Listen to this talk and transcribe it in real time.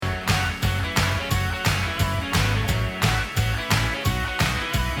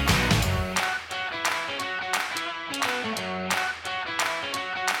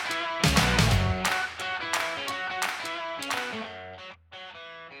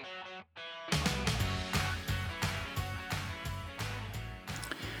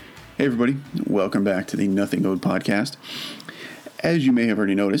Hey everybody, welcome back to the Nothing Owed podcast. As you may have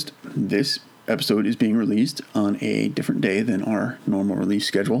already noticed, this episode is being released on a different day than our normal release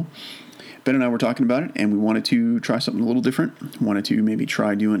schedule. Ben and I were talking about it, and we wanted to try something a little different. Wanted to maybe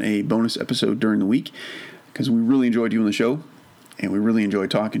try doing a bonus episode during the week, because we really enjoy doing the show, and we really enjoy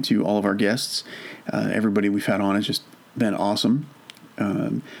talking to all of our guests. Everybody we've had on has just been awesome.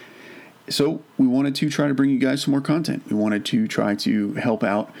 So we wanted to try to bring you guys some more content. We wanted to try to help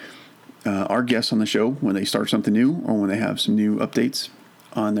out our guests on the show when they start something new or when they have some new updates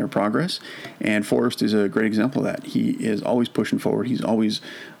on their progress. And Forrest is a great example of that. He is always pushing forward. He's always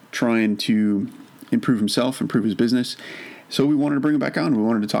trying to improve himself, improve his business. So we wanted to bring him back on. We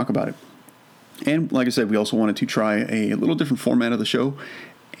wanted to talk about it. And like I said, we also wanted to try a little different format of the show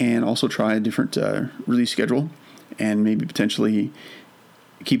and also try a different release schedule and maybe potentially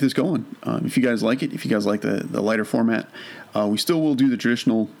keep this going. If you guys like it, if you guys like the lighter format, we still will do the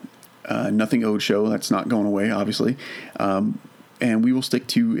traditional Nothing Owed show. That's not going away, obviously. And we will stick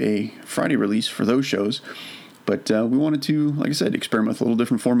to a Friday release for those shows. But we wanted to, like I said, experiment with a little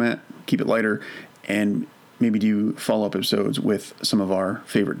different format, keep it lighter, and maybe do follow-up episodes with some of our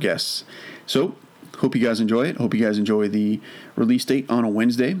favorite guests. So, hope you guys enjoy it. Hope you guys enjoy the release date on a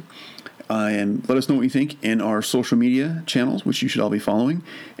Wednesday. And let us know what you think in our social media channels, which you should all be following.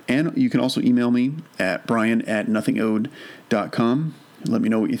 And you can also email me at brian@nothingowed.com. Let me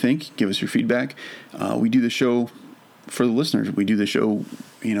know what you think. Give us your feedback. We do the show for the listeners. We do the show,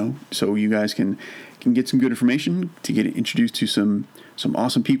 so you guys can get some good information, to get introduced to some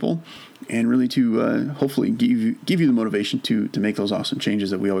awesome people, and really to hopefully give you the motivation to make those awesome changes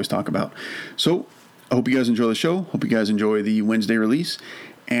that we always talk about. So I hope you guys enjoy the show. Hope you guys enjoy the Wednesday release,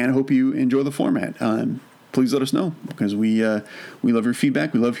 and I hope you enjoy the format. Please let us know, because we love your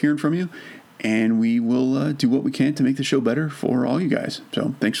feedback. We love hearing from you. And we will do what we can to make the show better for all you guys.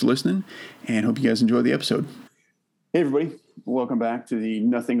 So thanks for listening, and hope you guys enjoy the episode. Hey, everybody. Welcome back to the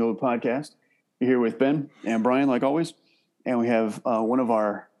Nothing Owed podcast. You're here with Ben and Brian, like always. And we have one of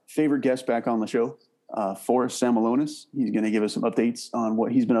our favorite guests back on the show, Forrest Samalonis. He's going to give us some updates on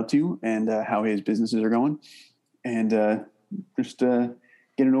what he's been up to and how his businesses are going. And just get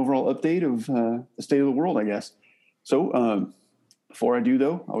an overall update of the state of the world, I guess. So, before I do,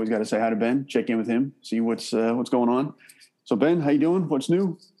 though, I always got to say hi to Ben, check in with him, see what's going on. So, Ben, how you doing? What's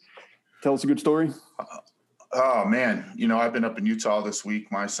new? Tell us a good story. Oh man, I've been up in Utah this week.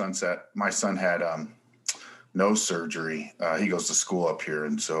 My son had nose surgery. He goes to school up here,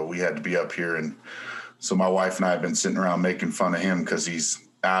 and so we had to be up here. And so my wife and I have been sitting around making fun of him because he's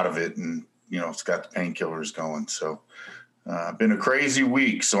out of it, and it's got the painkillers going. So, been a crazy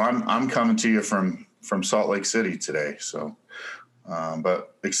week. So I'm coming to you from Salt Lake City today. So.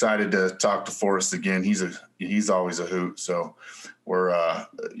 But excited to talk to Forrest again. He's always a hoot. So we're,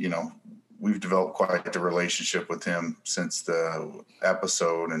 we've developed quite the relationship with him since the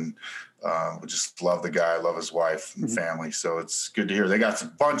episode, and we just love the guy, love his wife and family. So it's good to hear. They got a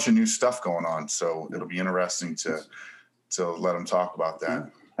bunch of new stuff going on. So it'll be interesting to let him talk about that.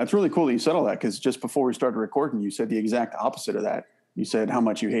 That's really cool that you said all that, because just before we started recording, you said the exact opposite of that. You said how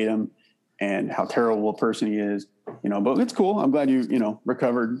much you hate him and how terrible a person he is. But it's cool. I'm glad you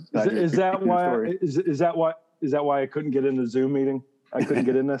recovered. Is that why I couldn't get in the Zoom meeting? I couldn't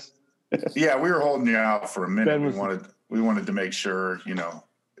get in this. Yeah, we were holding you out for a minute. We wanted to make sure.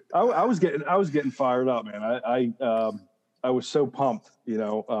 I was getting fired up, man. I was so pumped.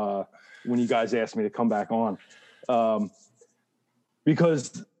 When you guys asked me to come back on,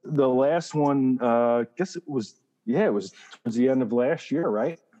 because the last one, I guess it was towards the end of last year,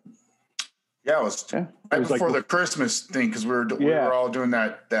 right? Yeah, it was right before the Christmas thing, because we were all doing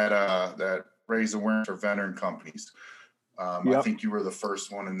that raise awareness for veteran companies. I think you were the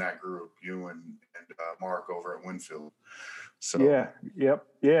first one in that group, you and Mark over at Winfield. So yeah.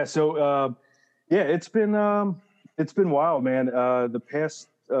 So it's been wild, man. The past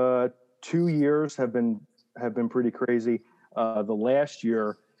 2 years have been pretty crazy. The last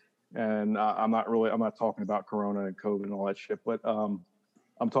year, and I'm not talking about Corona and COVID and all that shit, but I'm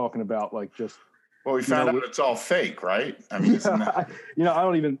talking about like just. Well, we found out it's all fake, right? I mean, isn't that... I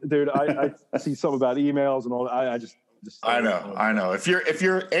don't even, dude. I see some about emails and all that. I just. I know. If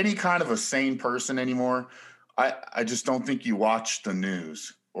you're any kind of a sane person anymore, I just don't think you watch the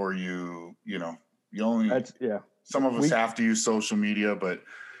news, or you only. Some of us have to use social media, but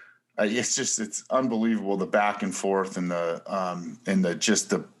it's unbelievable, the back and forth and the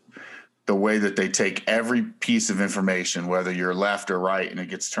the way that they take every piece of information, whether you're left or right, and it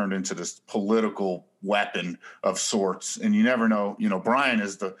gets turned into this political weapon of sorts. And you never know, Brian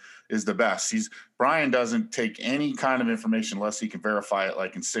is the best. Brian doesn't take any kind of information unless he can verify it,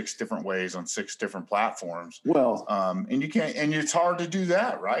 like in 6 different ways on 6 different platforms. Well, and you can't, and it's hard to do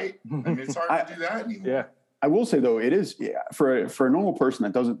that, right? I mean, it's hard to do that anymore. Yeah. I will say though, it is for a normal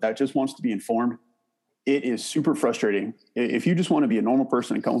person that just wants to be informed. It is super frustrating. If you just want to be a normal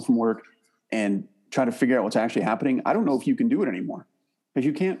person and come from work and try to figure out what's actually happening, I don't know if you can do it anymore, because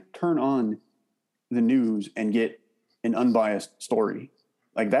you can't turn on the news and get an unbiased story.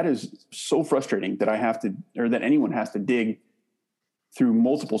 Like, that is so frustrating that that anyone has to dig through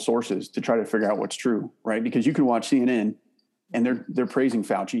multiple sources to try to figure out what's true, right? Because you can watch CNN and they're praising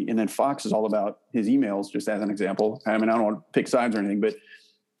Fauci, and then Fox is all about his emails, just as an example. I mean, I don't want to pick sides or anything, but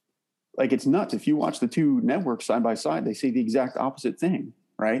like, it's nuts. If you watch the 2 networks side by side, they say the exact opposite thing,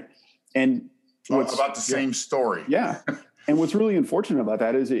 right? And about the same story. Yeah. And what's really unfortunate about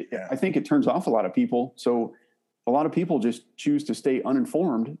that is I think it turns off a lot of people. So a lot of people just choose to stay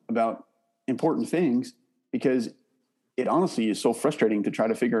uninformed about important things because it honestly is so frustrating to try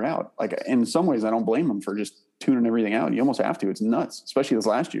to figure it out. Like, in some ways, I don't blame them for just tuning everything out. You almost have to. It's nuts, especially this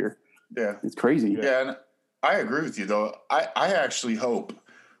last year. Yeah. It's crazy. Yeah. And I agree with you, though. I actually hope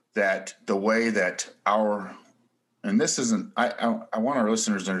that the way that and this isn't, I want our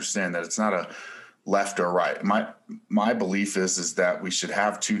listeners to understand that it's not a left or right. My belief is that we should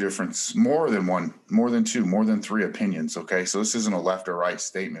have 2 different, more than 2, more than 3 opinions. Okay. So this isn't a left or right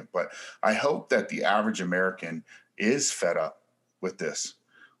statement, but I hope that the average American is fed up with this.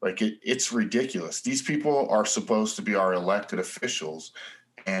 Like, it's ridiculous. These people are supposed to be our elected officials,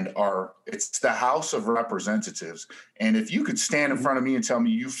 and it's the House of Representatives. And if you could stand in front of me and tell me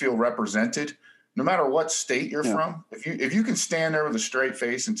you feel represented, no matter what state you're from, if you can stand there with a straight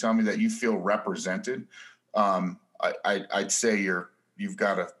face and tell me that you feel represented, I'd say you've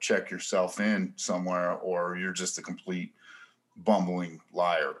got to check yourself in somewhere, or you're just a complete bumbling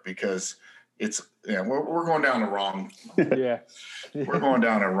liar, because we're going down the wrong. We're going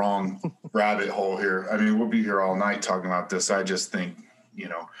down a wrong rabbit hole here. I mean, we'll be here all night talking about this. I just think,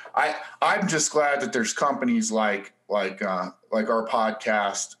 I'm just glad that there's companies like our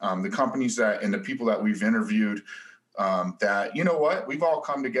podcast, the companies and the people that we've interviewed, that, you know what, we've all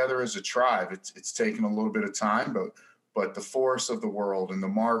come together as a tribe. It's taken a little bit of time, but the Forrest of the world and the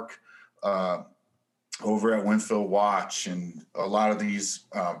Mark, over at Winfield Watch, and a lot of these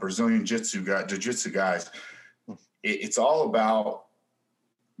Brazilian jiu-jitsu guys, it's all about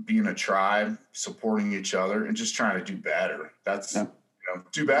being a tribe, supporting each other, and just trying to do better. That's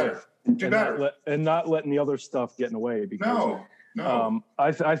do better, better, and not letting the other stuff get in the way. Because no.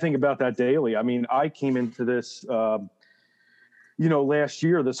 I think about that daily. I mean, I came into this, last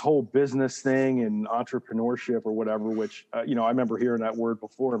year, this whole business thing and entrepreneurship or whatever, which I remember hearing that word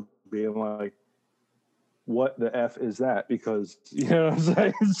before and being like, what the F is that? Because, you know what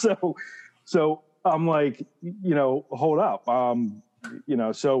I'm saying? So I'm like, hold up.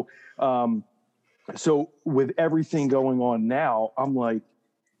 So with everything going on now, I'm like,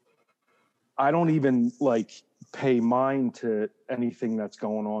 I don't even pay mind to anything that's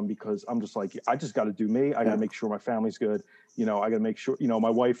going on, because I'm just like, I just got to do me. I got to make sure my family's good. I got to make sure, my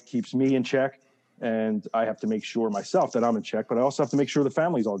wife keeps me in check, and I have to make sure myself that I'm in check, but I also have to make sure the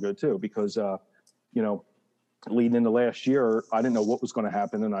family's all good too, because, leading into last year, I didn't know what was going to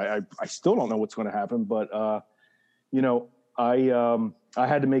happen, and I still don't know what's going to happen. But I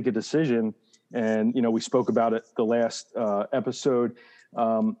had to make a decision, and we spoke about it the last episode.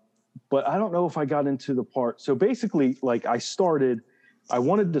 But I don't know if I got into the part. So basically, I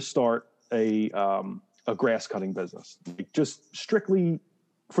wanted to start a grass cutting business, just strictly,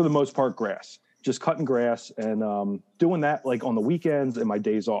 for the most part, grass, just cutting grass and doing that on the weekends and my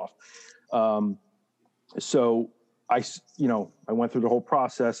days off. So I went through the whole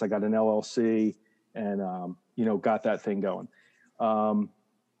process. I got an LLC and, got that thing going,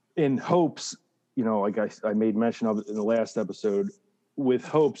 in hopes, I made mention of it in the last episode, with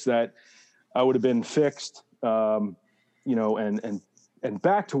hopes that I would have been fixed, and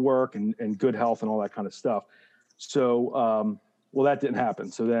back to work and good health and all that kind of stuff. So, well, that didn't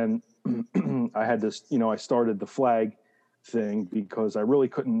happen. So then I had this, I started the flag thing because I really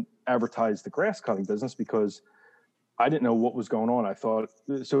couldn't advertise the grass cutting business because I didn't know what was going on. I thought,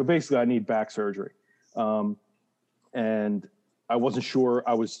 so basically I need back surgery. And I wasn't sure.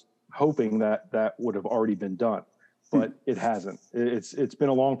 I was hoping that would have already been done, but it hasn't. It's been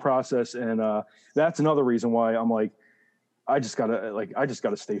a long process. And that's another reason why I'm like, I just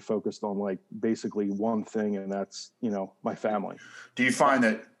gotta stay focused on like basically one thing, and that's, my family. Do you find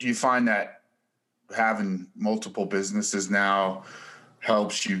that having multiple businesses now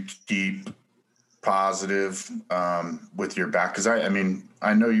helps you keep positive with your back? Because I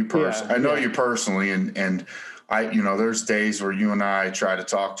know you you personally, and there's days where you and I try to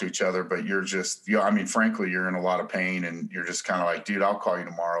talk to each other, but you're just, frankly, you're in a lot of pain, and you're just kind of like, dude, I'll call you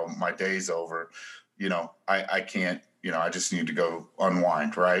tomorrow. My day's over. I can't, I just need to go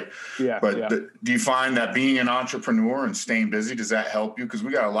unwind. Right. Yeah. But do you find that being an entrepreneur and staying busy, does that help you? Because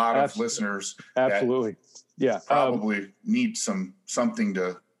we got a lot of listeners. Absolutely. That probably need something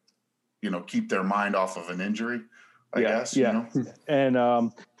to, keep their mind off of an injury, I guess. Yeah. And, I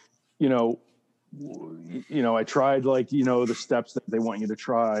tried the steps that they want you to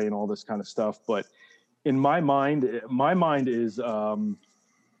try and all this kind of stuff. But in my mind is,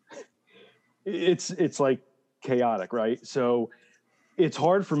 it's like chaotic, right? So it's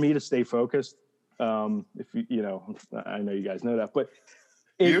hard for me to stay focused. If I know you guys know that, but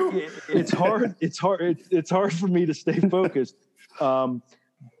it's hard. It's hard for me to stay focused.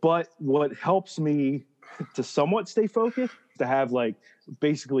 But what helps me to somewhat stay focused, to have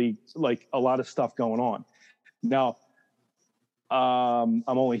basically a lot of stuff going on. Now, I'm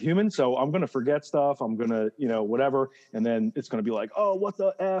only human, so I'm going to forget stuff. I'm going to, whatever. And then it's going to be like, oh, what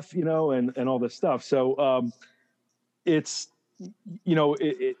the F, and all this stuff. So, it's,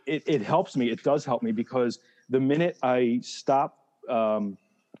 it helps me. It does help me, because the minute I stop doing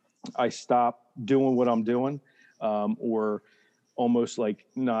what I'm doing, or almost like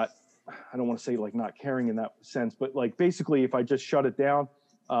not, I don't want to say like not caring in that sense, but like basically if I just shut it down,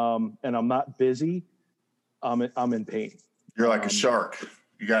 and I'm not busy, I'm in pain. You're like a shark.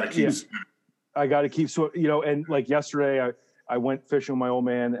 You got to keep. Yeah, I got to keep. So, and like yesterday, I went fishing with my old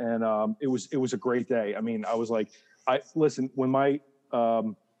man, and it was a great day. I mean, I was like, when my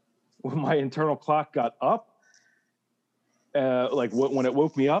internal clock got up, when it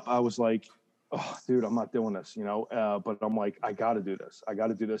woke me up, I was like, oh, dude, I'm not doing this, but I'm like, I got to do this. I got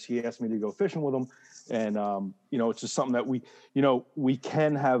to do this. He asked me to go fishing with him. And, it's just something that we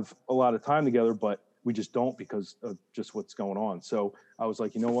can have a lot of time together, but we just don't, because of just what's going on. So I was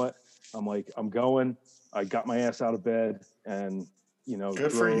like, you know what? I'm going. I got my ass out of bed, and,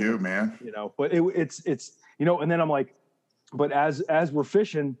 good for you, man. But it's, and then I'm like, but as we're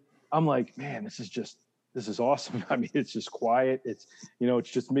fishing, I'm like, man, this is awesome. I mean, it's just quiet. It's, it's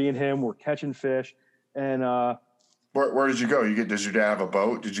just me and him. We're catching fish. And where did you go? Does your dad have a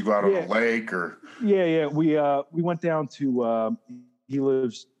boat? Did you go out on a lake or? Yeah. We went down to, he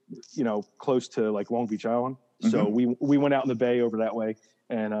lives, close to like Long Beach Island. Mm-hmm. So we went out in the bay over that way,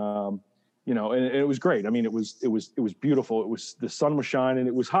 and, and it was great. I mean, it was beautiful. The sun was shining.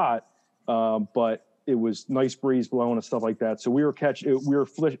 It was hot, but it was nice breeze blowing and stuff like that. So we were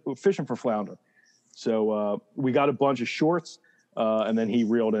fishing for flounder. So we got a bunch of shorts, and then he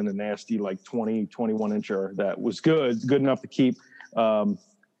reeled in a nasty 20, 21 incher that was good enough to keep.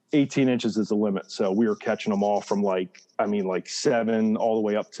 18 inches is the limit. So we were catching them all from 7 all the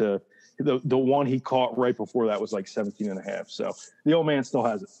way up to the one he caught right before that was 17 and a half. So the old man still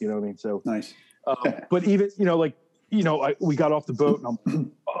has it, you know what I mean? So nice. But even, we got off the boat, and I'm,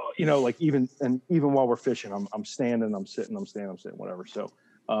 even while we're fishing, I'm standing, I'm sitting, whatever. So,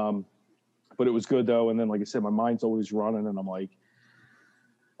 but it was good though. And then, like I said, my mind's always running, and I'm like,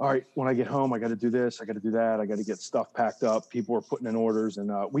 all right, when I get home, I got to do this, I got to do that, I got to get stuff packed up. People are putting in orders,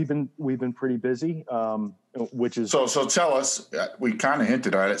 and we've been pretty busy, which is so. Tell us, we kind of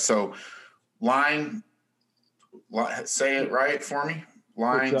hinted at it. So, say it right for me.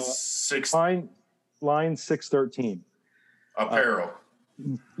 Line 613. Apparel.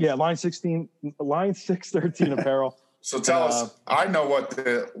 Line 613 apparel. So tell us. I know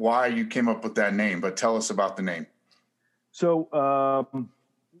why you came up with that name, but tell us about the name. So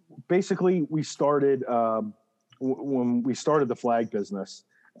basically, we started when we started the flag business.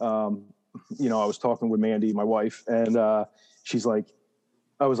 I was talking with Mandy, my wife, and she's like,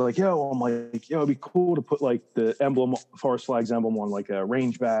 I was like, it'd be cool to put the emblem, Forest Flags emblem, on a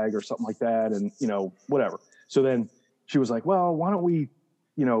range bag or something like that, and whatever. So then she was like, well, why don't we,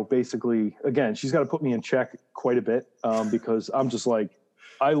 basically, again, she's got to put me in check quite a bit, because I'm just I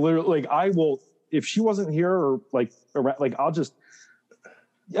literally, I will, if she wasn't here or around, I'll just,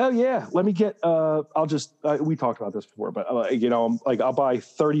 let me get, I'll just, we talked about this before, but I'll buy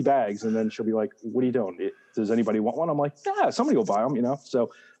 30 bags, and then she'll be like, what are you doing? Does anybody want one? I'm like, yeah, somebody will buy them, So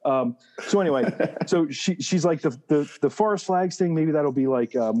anyway, so she's like, the Forest Flags thing, maybe that'll be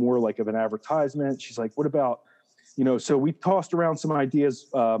more of an advertisement. She's like, what about, so we tossed around some ideas.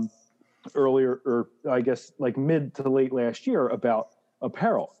 earlier, or I guess like mid to late last year, about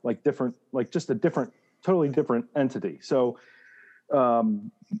apparel, like different, like just a different, totally different entity. So,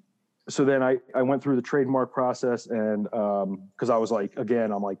 so then I went through the trademark process, and because I was like,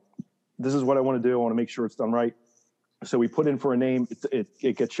 again, I'm like, this is what I want to do. I want to make sure it's done right. So we put in for a name.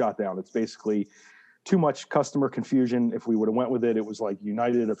 It gets shot down. It's basically too much customer confusion. If we would have went with it, it was like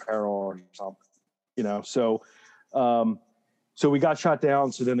United Apparel or something, you know. So, so we got shot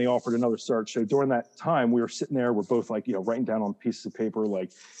down. So then they offered another search. So during that time, we were sitting there. We're both like, you know, writing down on pieces of paper.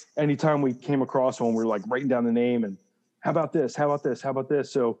 Like anytime we came across one, we were like writing down the name and how about this? How about this? How about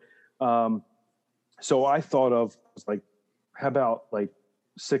this? So, so I thought of like, how about like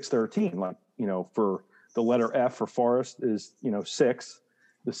 613? Like, you know, for the letter F for forest is, you know, 6,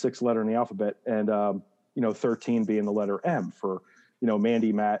 the 6th letter in the alphabet, and you know, 13 being the letter M for, you know,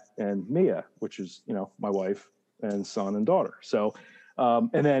 Mandy, Matt, and Mia, which is, you know, my wife and son and daughter. So,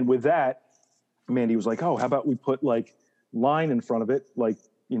 and then with that, Mandy was like, oh, how about we put like line in front of it, like,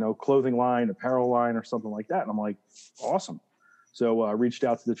 you know, clothing line, apparel line, or something like that. And I'm like, awesome. So I reached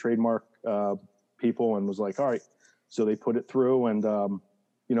out to the trademark people and was like, all right. So they put it through, and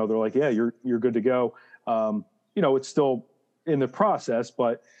you know, they're like, yeah, you're good to go. You know, it's still in the process,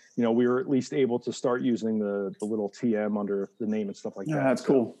 but you know, we were at least able to start using the little TM under the name and stuff like that. Yeah, that's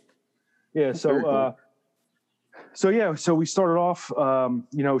cool. Yeah. That's very cool. So yeah, so we started off,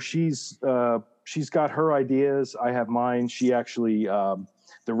 you know, she's got her ideas. I have mine. She actually,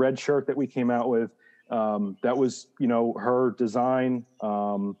 the red shirt that we came out with, that was, you know, her design,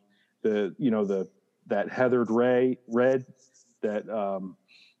 the, you know, that heathered red that,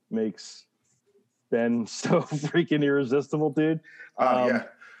 makes Ben so freaking irresistible, dude. Yeah.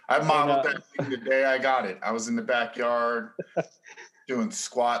 I modeled that thing the day I got it. I was in the backyard doing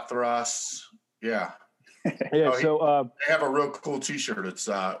squat thrusts. Yeah. Yeah. So they have a real cool T-shirt. It's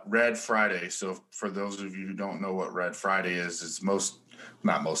Red Friday. So for those of you who don't know what Red Friday is, it's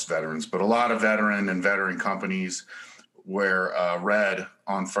not most veterans, but a lot of veteran companies wear red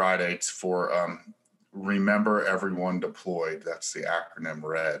on Friday for Remember Everyone Deployed. That's the acronym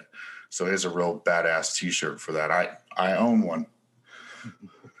RED. So it is a real badass T-shirt for that. I own one.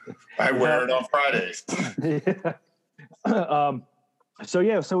 I wear it on Fridays. Yeah. So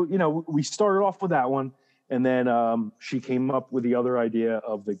you know, we started off with that one, and then she came up with the other idea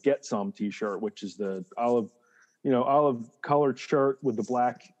of the Get Some T-shirt, which is the olive colored shirt with the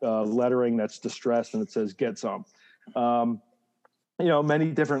black lettering that's distressed, and it says Get Some. You know, many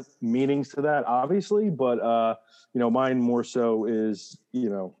different meanings to that, obviously, but you know, mine more so is, you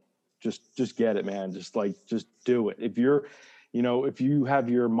know, just get it, man. Just do it. If you're, you know, if you have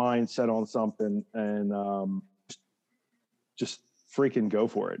your mind set on something, and just freaking go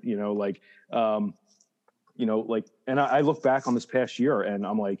for it, you know, like, you know, like, and I look back on this past year and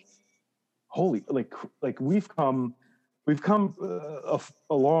I'm like, holy, like we've come a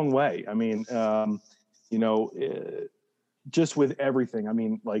long way. I mean, you know, just with everything. I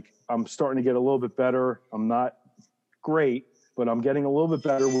mean, like, I'm starting to get a little bit better. I'm not great, but I'm getting a little bit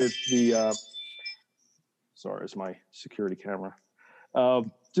better with the, sorry, it's my security camera.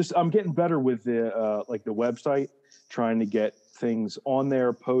 Just, I'm getting better with the, like the website, trying to get things on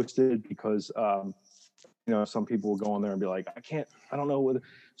there posted, because, you know, some people will go on there and be like, I don't know what,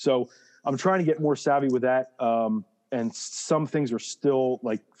 so I'm trying to get more savvy with that. And some things are still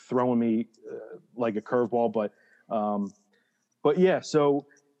like throwing me like a curveball, but yeah, so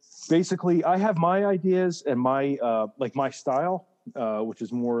basically I have my ideas and my, like my style, which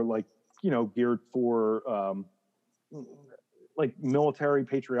is more like, you know, geared for, like military,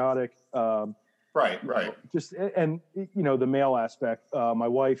 patriotic, Right. You know, just, and you know, the male aspect, my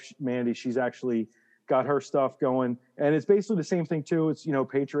wife, Mandy, she's actually got her stuff going, and it's basically the same thing too. It's, you know,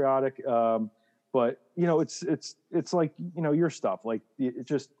 patriotic, but you know, it's like, you know, your stuff, like it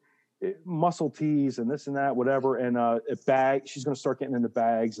just, muscle tees and this and that, whatever. And a bag, she's going to start getting into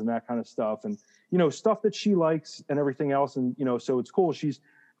bags and that kind of stuff, and, you know, stuff that she likes and everything else. And, you know, so it's cool. She's,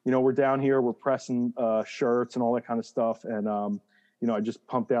 you know, we're down here, we're pressing shirts and all that kind of stuff. And, you know, I just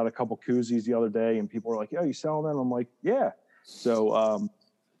pumped out a couple koozies the other day, and people were like, "Yo, you selling them?" I'm like, "Yeah." So,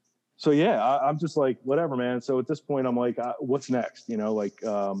 so yeah, I'm just like, whatever, man. So at this point, I'm like, what's next? You know, like,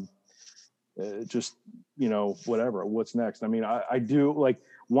 just, you know, whatever, what's next? I mean, I do, like,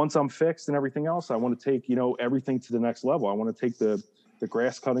 once I'm fixed and everything else, I want to take, you know, everything to the next level. I want to take the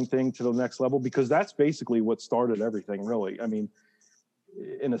grass cutting thing to the next level, because that's basically what started everything, really. I mean,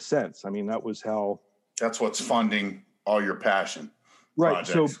 in a sense, I mean, That's what's funding all your passion. Right.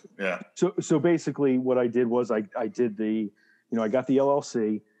 Projects. So, yeah. So basically what I did was I did the, you know, I got the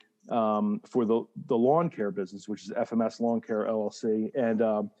LLC, for the lawn care business, which is FMS Lawn Care LLC.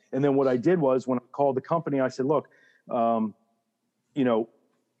 And then what I did was when I called the company, I said, look, you know,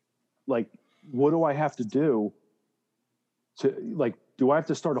 like, what do I have to do to, like, do I have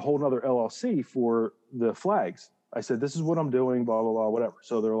to start a whole nother LLC for the flags? I said, this is what I'm doing, blah, blah, blah, whatever.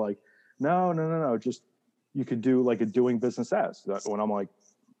 So they're like, no. Just, you could do like a doing business as. When I'm like,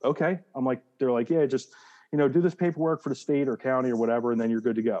 okay. I'm like, they're like, yeah, just, you know, do this paperwork for the state or county or whatever, and then you're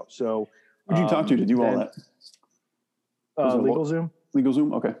good to go. So who'd you talk to do all that? LegalZoom.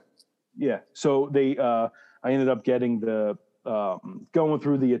 LegalZoom. Okay. Yeah. So I ended up getting the, going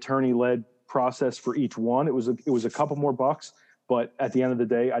through the attorney-led process for each one. It was a couple more bucks, but at the end of the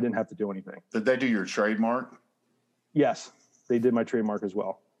day, I didn't have to do anything. Did they do your trademark? Yes, they did my trademark as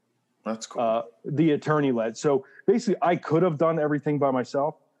well. That's cool. The attorney-led. So basically, I could have done everything by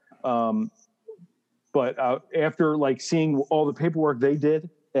myself, but after like seeing all the paperwork they did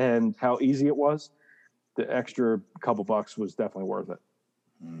and how easy it was, the extra couple bucks was definitely worth it.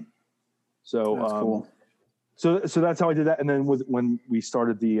 Mm. So that's cool. So that's how I did that. And then when we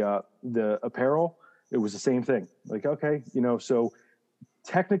started the apparel, it was the same thing. Like, okay, you know, so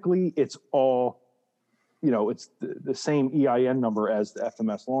technically it's all, you know, it's the same EIN number as the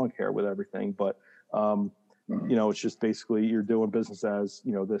FMS Lawn Care with everything, but you know, it's just basically you're doing business as,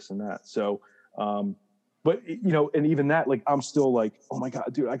 you know, this and that. So, but you know, and even that, like, I'm still like, oh my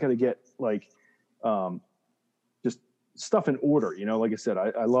God, dude, I got to get like, just stuff in order. You know, like I said,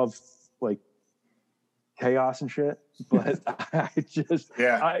 I love like chaos and shit, but I just,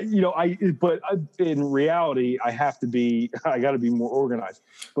 but in reality, I got to be more organized.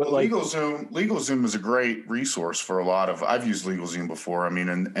 But well, like LegalZoom is a great resource for a lot of, I've used LegalZoom before. I mean,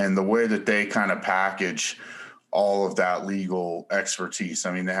 and the way that they kind of package all of that legal expertise.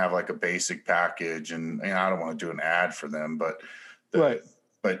 I mean, they have like a basic package, and I don't want to do an ad for them, but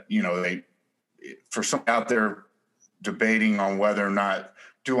but you know, for some out there debating on whether or not,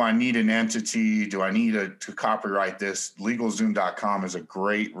 do I need an entity? Do I need to copyright this? LegalZoom.com is a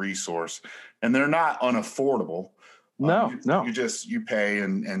great resource, and they're not unaffordable. No. You pay,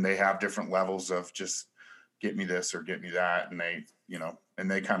 and they have different levels of just get me this or get me that, and they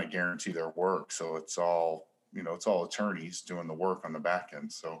kind of guarantee their work. So it's all, you know, it's all attorneys doing the work on the back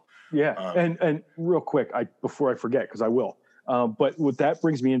end. So yeah, and real quick, before I forget, because I will. But what that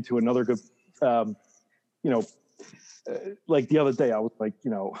brings me into another good, you know. Like the other day, I was like, you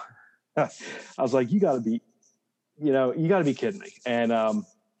know, I was like, you got to be kidding me. And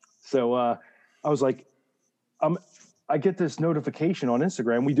so I was like, I get this notification on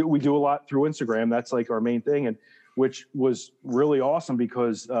Instagram. We do a lot through Instagram. That's like our main thing, and which was really awesome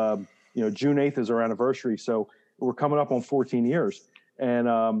because you know, June 8th is our anniversary, so we're coming up on 14 years. And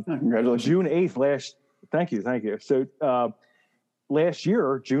congratulations. June 8th thank you. So last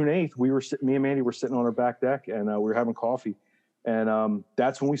year, June 8th, me and Mandy were sitting on our back deck, and we were having coffee, and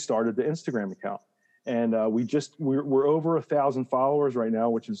that's when we started the Instagram account. And we're over 1,000 followers right now,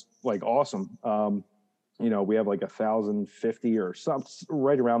 which is like awesome. You know, we have like 1,050 or something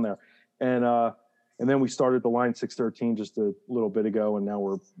right around there, and then we started the Line 613 just a little bit ago, and now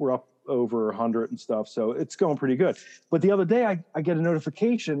we're up over 100 and stuff. So it's going pretty good. But the other day, I get a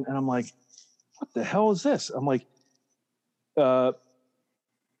notification, and I'm like, what the hell is this? I'm like, the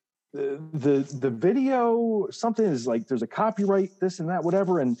video, something is like, there's a copyright, this and that,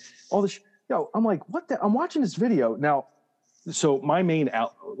 whatever, and all this. I'm like, what the? I'm watching this video now. So my main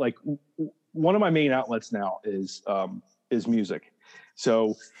one of my main outlets now is music.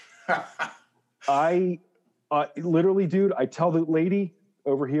 So I literally, dude, I tell the lady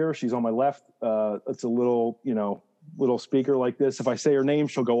over here, she's on my left. It's a little, you know, little speaker like this. If I say her name,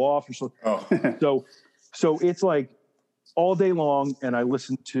 she'll go off. So it's like all day long, and I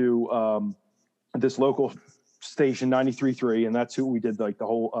listen to this local station 93.3, and that's who we did like the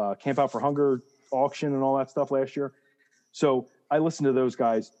whole Camp Out for Hunger auction and all that stuff last year. So I listen to those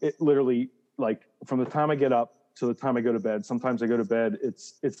guys. It literally, like, from the time I get up to the time I go to bed. Sometimes I go to bed,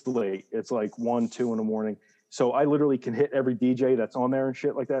 it's late. It's like 1, 2 in the morning. So I literally can hit every DJ that's on there and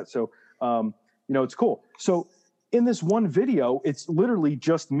shit like that. So you know, it's cool. So in this one video, it's literally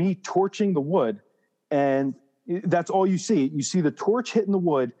just me torching the wood, and that's all you see. You see the torch hitting the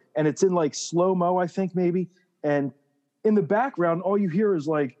wood, and it's in like slow-mo, I think maybe. And in the background, all you hear is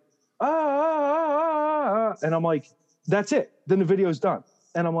like, and I'm like, that's it. Then the video's done.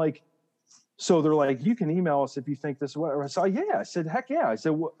 And I'm like, so they're like, you can email us if you think this is whatever. So yeah, I said, heck yeah. I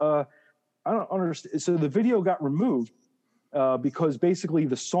said, I don't understand. So the video got removed because basically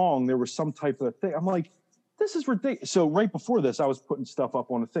the song, there was some type of thing. I'm like, this is ridiculous. So right before this, I was putting stuff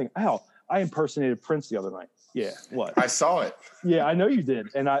up on the thing. Hell, I impersonated Prince the other night. Yeah, what? I saw it. Yeah, I know you did,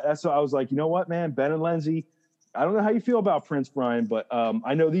 and that's why I was like, you know what, man, Ben and Lindsay. I don't know how you feel about Prince, Brian, but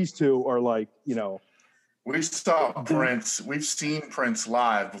I know these two are like, you know. We saw Prince. We've seen Prince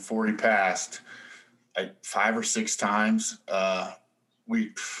live before he passed, like 5 or 6 times.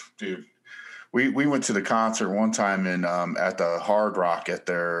 We went to the concert one time in at the Hard Rock at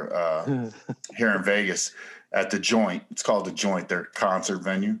their here in Vegas at the Joint. It's called the Joint, their concert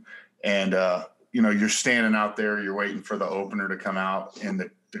venue, and you know, you're standing out there, you're waiting for the opener to come out, and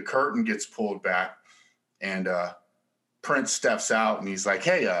the curtain gets pulled back, and Prince steps out, and he's like,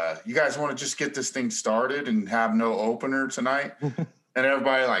 "Hey, you guys want to just get this thing started and have no opener tonight?" And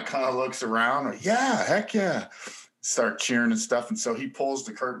everybody like kind of looks around, like, "Yeah, heck yeah!" Start cheering and stuff. And so he pulls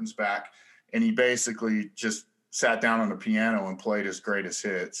the curtains back, and he basically just sat down on the piano and played his greatest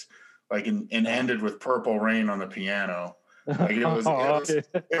hits, like and ended with "Purple Rain" on the piano. Like it was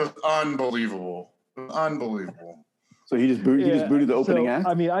unbelievable, unbelievable. So he just booted the opening act.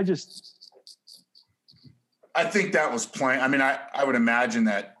 I mean, I think that was planned. I mean, I would imagine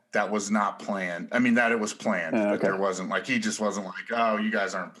that was not planned. I mean, that it was planned, but there wasn't like, he just wasn't like, "Oh, you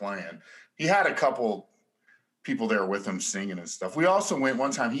guys aren't playing." He had a couple people there with him singing and stuff. We also went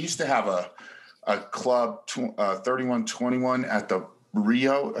one time. He used to have a club, 3121 at the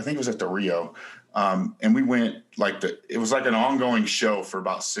Rio. I think it was at the Rio. And we went it was like an ongoing show for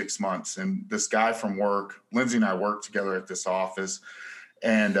about 6 months. And this guy from work, Lindsay and I worked together at this office,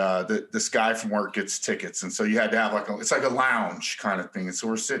 and this guy from work gets tickets. And so you had to have it's like a lounge kind of thing. And so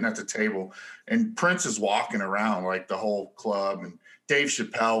we're sitting at the table, and Prince is walking around like the whole club, and Dave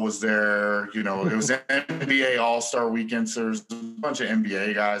Chappelle was there. You know, it was NBA All-Star Weekend, so there's a bunch of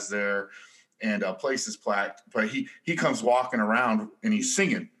NBA guys there, and place is packed. But he comes walking around, and he's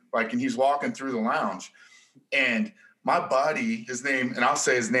singing, and he's walking through the lounge. And my buddy, his name, and I'll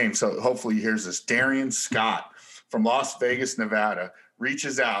say his name, so hopefully he hears this, Darian Scott from Las Vegas, Nevada,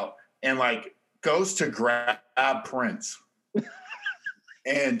 reaches out and goes to grab Prince.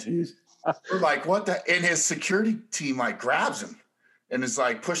 And we're like, what the? And his security team grabs him and is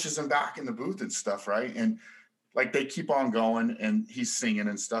pushes him back in the booth and stuff, right? And they keep on going, and he's singing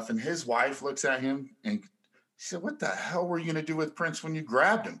and stuff. And his wife looks at him and she said, "What the hell were you going to do with Prince when you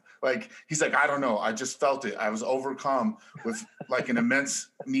grabbed him?" He's like, "I don't know. I just felt it. I was overcome with an immense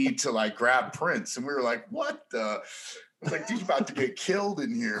need to grab Prince." And we were like, "What the?" I was like, "Dude, you're about to get killed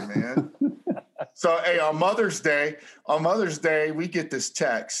in here, man." So, hey, on Mother's Day, we get this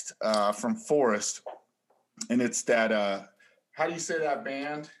text from Forrest, and it's that, how do you say that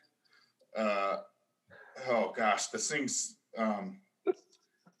band? Oh gosh, the sings,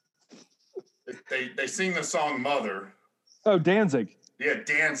 they sing the song "Mother." Oh, Danzig. Yeah,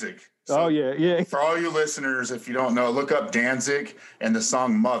 Danzig. So yeah. For all you listeners, if you don't know, look up Danzig and the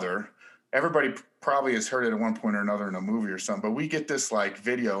song "Mother." Everybody probably has heard it at one point or another in a movie or something, but we get this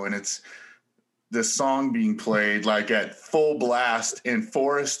video, and it's this song being played at full blast, and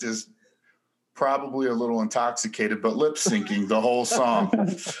Forrest is probably a little intoxicated, but lip syncing the whole song,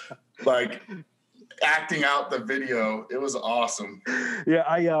 acting out the video. It was awesome. Yeah,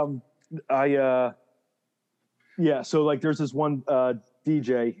 so there's this one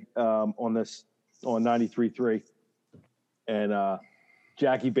DJ on 93.3, and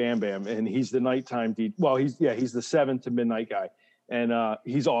Jackie Bam Bam, and he's the nighttime DJ. Well, he's the 7 to midnight guy, and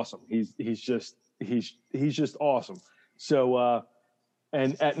he's awesome. He's just awesome. So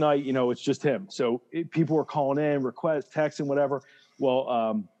and at night, it's just him. So people were calling in, requests, texting, whatever.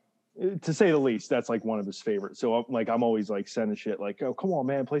 Well, to say the least, that's one of his favorites. So I'm always sending shit "Oh, come on,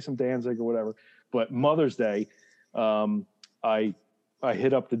 man, play some Danzig or whatever." But Mother's Day, I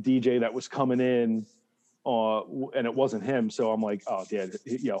hit up the DJ that was coming in, and it wasn't him. So I'm like, "Oh, yeah,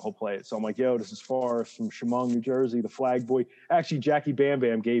 he'll play it." So I'm like, "Yo, this is Forrest from Chemung, New Jersey, the Flag Boy." Actually, Jackie Bam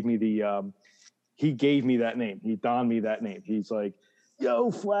Bam gave me he gave me that name. He donned me that name. He's like,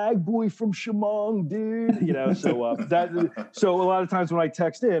 "Yo, Flag Boy from Chemung, dude." So a lot of times when I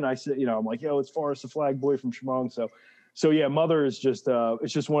text in, I say, I'm like, "Yo, it's Forrest, the Flag Boy from Chemung." So yeah, Mother is just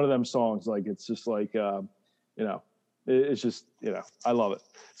it's just one of them songs. It's just it's just, I love it.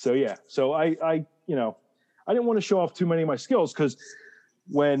 So yeah, so I I didn't want to show off too many of my skills, because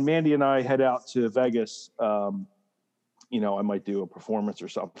when Mandy and I head out to Vegas, I might do a performance or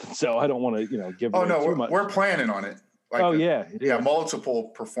something. So I don't want to, give away too much. We're planning on it. Multiple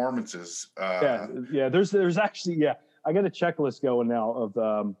performances. Yeah. There's actually, I got a checklist going now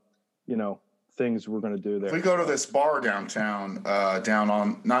of, things we're going to do there. If we go to this bar downtown, down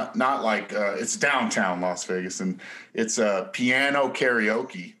on it's downtown Las Vegas, and it's a piano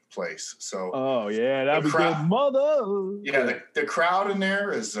karaoke place. So that'd be good, mother. Yeah, the crowd in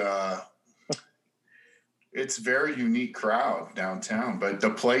there is it's very unique crowd downtown, but the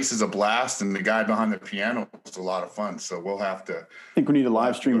place is a blast, and the guy behind the piano is a lot of fun. So we'll have to. I think we need a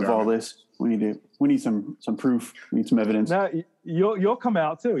live stream of all this. We need some proof. We need some evidence. Now you'll come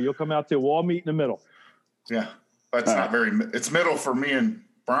out too. You'll come out too. We'll all meet in the middle. Yeah, but it's not very. It's middle for me and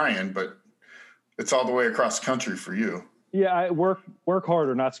Brian, but it's all the way across the country for you. Yeah, I work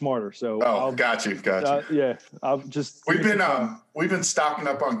harder, not smarter. So got you. Yeah, I'll just. We've been stocking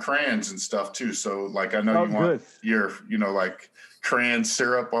up on crayons and stuff too. So like, I know you want your, like crayon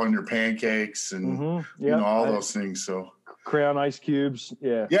syrup on your pancakes and all those things. So crayon ice cubes.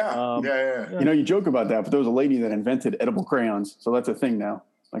 Yeah. Yeah. You joke about that, but there was a lady that invented edible crayons, so that's a thing now.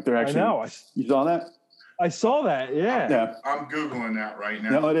 Like they're actually. I know. You saw that? I saw that. Yeah. I'm Googling that right now.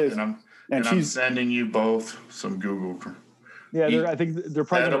 No, it is. And I'm sending you both some Google. Yeah, I think they're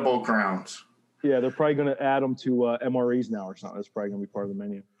probably edible crowns. Yeah, they're probably going to add them to MREs now or something. That's probably going to be part of the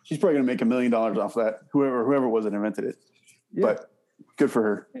menu. She's probably going to make $1 million off that. Whoever was that invented it. Yeah. But good for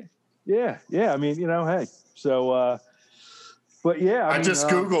her. Yeah. I mean, hey. So, but yeah. I just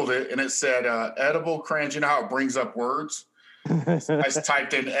Googled it and it said edible crayons. You know how it brings up words? I just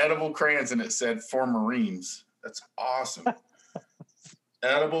typed in edible crayons and it said for Marines. That's awesome.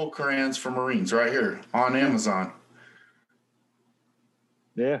 Edible crayons for Marines right here on Amazon.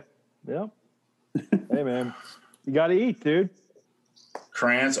 Yeah. Hey, man. You got to eat, dude.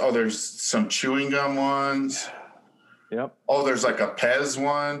 Crayons. Oh, there's some chewing gum ones. Yep. Oh, there's like a Pez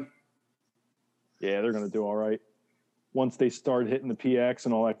one. Yeah, they're going to do all right once they start hitting the PX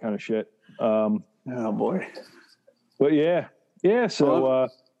and all that kind of shit. Oh, boy. But yeah. So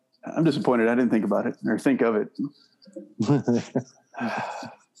I'm disappointed. I didn't think about it or think of it.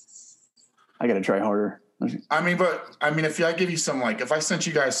 I got to try harder. If I give you some, like, if I sent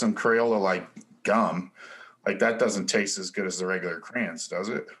you guys some Crayola like gum, like that doesn't taste as good as the regular crayons, does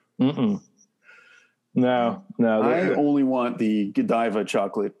it? No. I only want the Godiva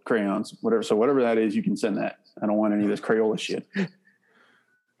chocolate crayons, whatever. So whatever that is, you can send that. I don't want any of this Crayola shit.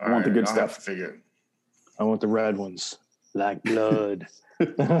 I want the good stuff. I want the red ones, like blood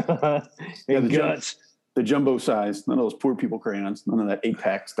and guts. The jumbo size, none of those poor people crayons, none of that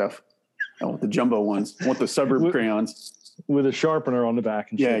 8-pack stuff. I want the jumbo ones. I want the suburb crayons with a sharpener on the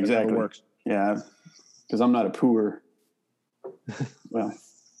back. And yeah, exactly. Works. Yeah, because I'm not a poor. Well,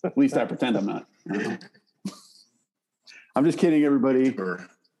 at least I pretend I'm not. I'm just kidding, everybody. Sure.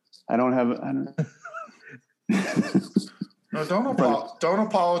 I don't. No, don't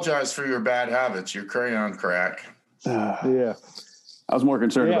apologize for your bad habits. Your crayon crack. Yeah, I was more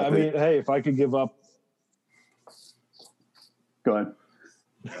concerned about. Yeah, hey, if I could give up. Go ahead.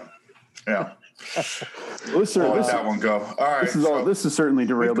 Yeah. Let's let that one go. All right. This has certainly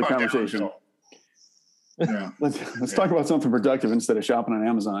derailed the conversation. Yeah. Let's talk about something productive instead of shopping on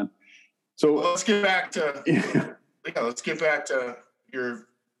Amazon. So let's get back to your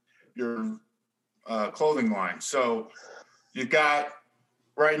clothing line. So you've got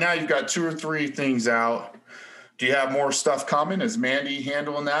 2 or 3 things out. Do you have more stuff coming? Is Mandy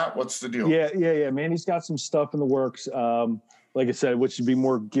handling that? What's the deal? Yeah. Mandy's got some stuff in the works. Like I said, which should be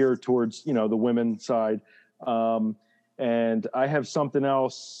more geared towards, the women side. And I have something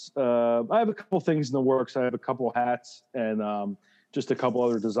else. I have a couple things in the works. I have a couple hats and just a couple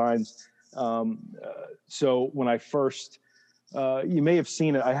other designs. So when I first, you may have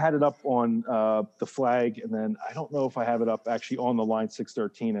seen it, I had it up on the flag, and then I don't know if I have it up actually on the Line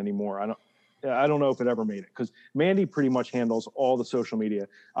 613 anymore. I don't know if it ever made it, because Mandy pretty much handles all the social media.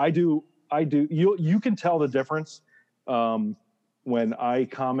 I do. You can tell the difference when I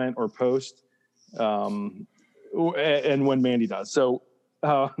comment or post, and when Mandy does. So,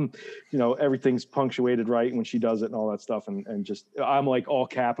 everything's punctuated right when she does it and all that stuff. And just, I'm like all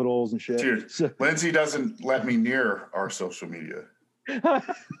capitals and shit. Dude, Lindsay doesn't let me near our social media.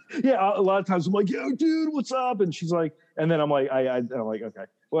 Yeah. A lot of times I'm like, yo, dude, what's up? And she's like, and then I'm like, I'm like, okay.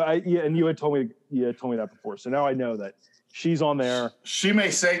 Well, and you had told me that before. So now I know that she's on there. She may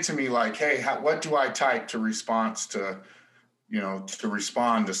say to me like, hey, what do I type to respond to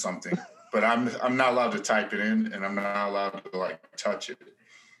something? But I'm not allowed to type it in, and I'm not allowed to like touch it.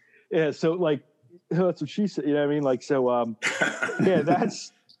 Yeah, so like that's what she said. You know what I mean? Like so. Yeah,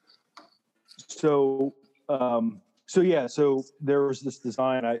 that's so. So there was this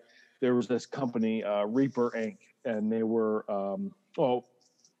design. There was this company, Reaper Inc., and they were.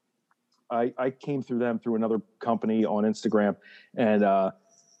 I came through them through another company on Instagram, and.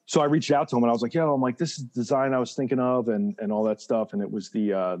 So I reached out to him and I was like, yo, I'm like, this is the design I was thinking of and all that stuff. And it was the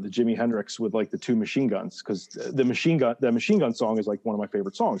Jimi Hendrix with like the 2 machine guns. Cause the machine gun song is like one of my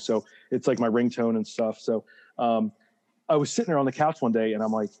favorite songs. So it's like my ringtone and stuff. So I was sitting there on the couch one day and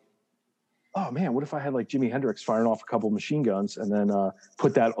I'm like, oh man, what if I had like Jimi Hendrix firing off a couple of machine guns and then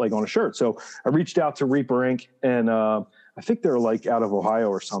put that like on a shirt? So I reached out to Reaper Inc. and I think they're like out of Ohio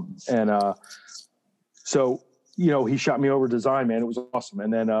or something. And so, he shot me over design, man. It was awesome.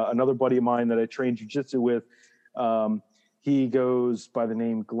 And then another buddy of mine that I trained jiu-jitsu with, he goes by the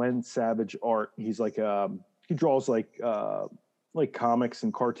name Glenn Savage Art. He's like, he draws like comics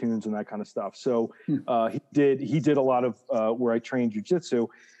and cartoons and that kind of stuff. So he did a lot of where I trained jiu-jitsu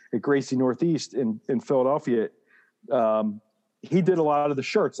at Gracie Northeast in Philadelphia. He did a lot of the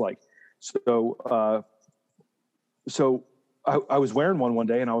shirts. So I was wearing one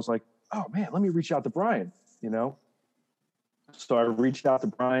day and I was like, oh man, let me reach out to Brian, So I reached out to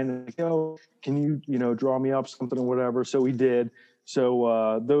Brian, like, can you, draw me up something or whatever? So he did.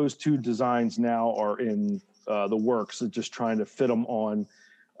 So those two designs now are in the works, of just trying to fit them on,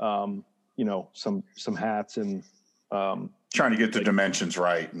 some hats and trying to get the dimensions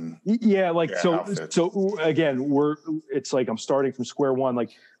right. And outfits. So again, it's like I'm starting from square one.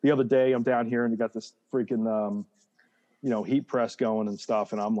 Like the other day, I'm down here and you got this freaking heat press going and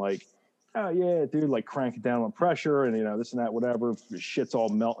stuff, and I'm like, oh yeah, dude, like crank it down on pressure and this and that, whatever. Shit's all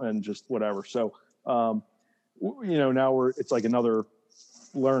melting, just whatever. So now it's like another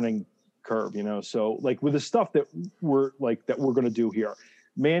learning curve, So like with the stuff that we're going to do here,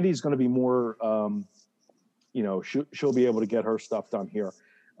 Mandy's going to be more, she'll be able to get her stuff done here.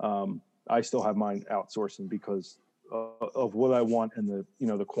 I still have mine outsourcing because of what I want and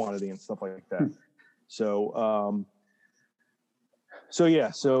the quantity and stuff like that.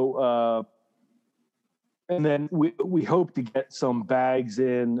 And then we hope to get some bags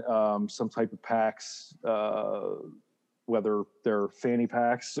in, some type of packs, whether they're fanny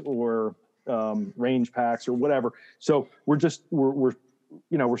packs or range packs or whatever. So we're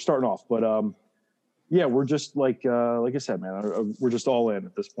starting off, but we're just like I said, man, we're just all in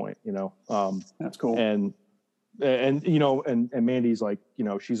at this point, That's cool. And Mandy's like,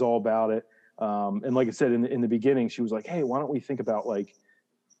 she's all about it. And like I said, in the beginning, she was like, hey, why don't we think about like,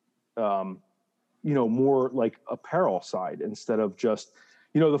 more like apparel side instead of just,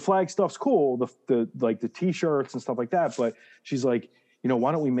 the flag stuff's cool, the like the t-shirts and stuff like that. But she's like,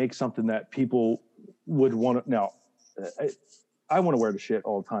 why don't we make something that people would want to now? I want to wear the shit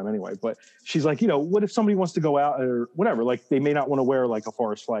all the time anyway, but she's like, what if somebody wants to go out or whatever? Like they may not want to wear like a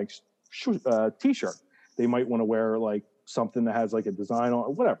Forest Flags t-shirt. They might want to wear like something that has like a design on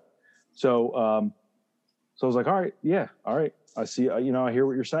or whatever. So I was like, all right. I see, I hear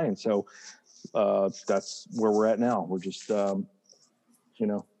what you're saying. So that's where we're at now. We're just,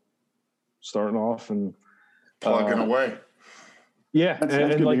 starting off and plugging away. Yeah. That's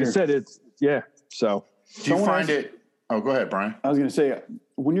and like I said, so. Do you find it? Oh, go ahead, Brian. I was going to say,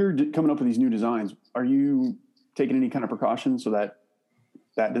 when you're coming up with these new designs, are you taking any kind of precautions so that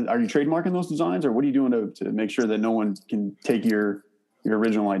are you trademarking those designs, or what are you doing to make sure that no one can take your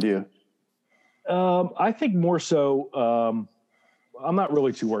original idea? I think more so, I'm not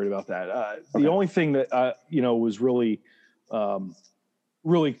really too worried about that. The only thing that, was really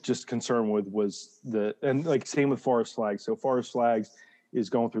just concerned with was and like same with Forest Flags. So Forest Flags is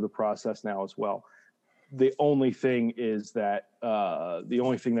going through the process now as well. The only thing is that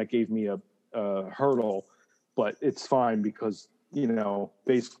that gave me a hurdle, but it's fine because,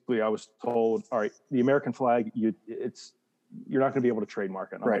 basically I was told, all right, the American flag, you're not going to be able to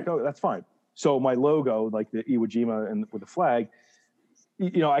trademark it. And I'm like, oh, that's fine. So my logo, like the Iwo Jima and with the flag,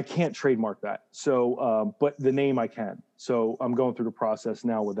 I can't trademark that. So, but the name I can. So I'm going through the process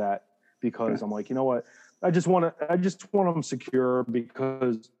now with that because I'm like, you know what? I just want them secure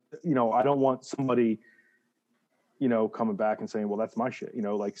because, I don't want somebody, coming back and saying, well, that's my shit,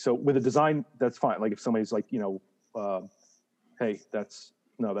 so with a design, that's fine. Like if somebody's like, hey, that's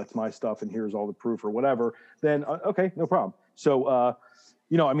my stuff and here's all the proof or whatever, then okay, no problem. So, I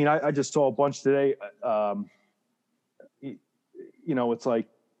just saw a bunch today. It's like,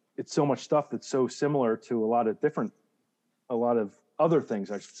 it's so much stuff that's so similar to a lot of other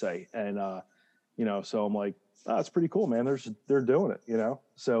things, I should say. And, so I'm like, oh, that's pretty cool, man. They're doing it,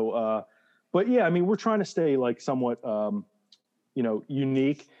 So, but yeah, we're trying to stay like somewhat,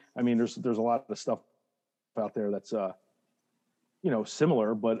 unique. There's a lot of stuff out there that's,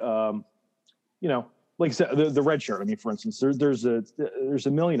 similar, but, like I said, the red shirt, for instance, there's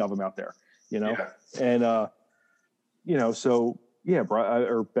a million of them out there, and, so yeah, Brian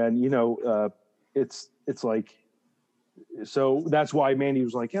or Ben, it's like, so that's why Mandy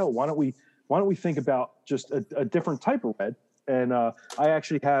was like, why don't we think about just a different type of red? And I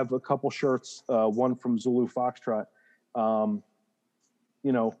actually have a couple shirts, one from Zulu Foxtrot,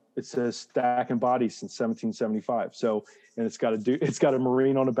 it says Stacking Bodies since 1775. So, and it's got a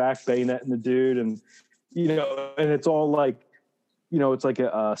Marine on the back bayoneting the dude, and and it's all like, it's like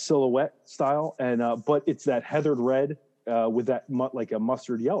a silhouette style, and but it's that heathered red with that like a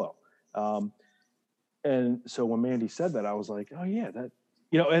mustard yellow. And so when Mandy said that, I was like, oh yeah, that,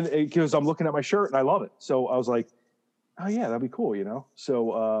 and because I'm looking at my shirt and I love it, so I was like, oh yeah, that'd be cool,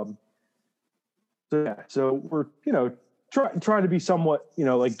 So so we're trying to be somewhat,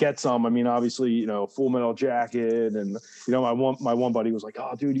 like get some. I mean, obviously, Full Metal Jacket, and my one buddy was like,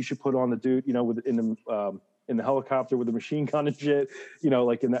 oh dude, you should put on the dude, with in the helicopter with the machine gun and shit,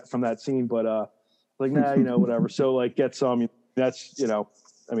 like from that scene, but like, nah, whatever. So like get some. That's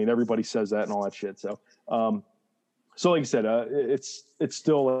I mean, everybody says that and all that shit. So so like I said, it's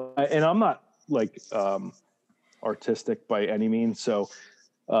still, and I'm not like artistic by any means, so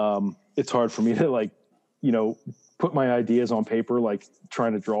it's hard for me to like put my ideas on paper, like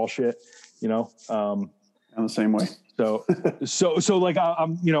trying to draw shit, I'm the same way. So like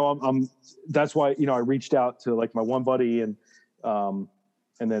I'm that's why I reached out to like my one buddy and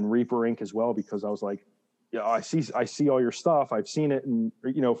then Reaper Inc. as well, because I was like, yeah, I see all your stuff. I've seen it, and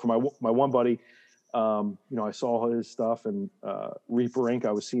for my one buddy, I saw his stuff, and Reaper Inc.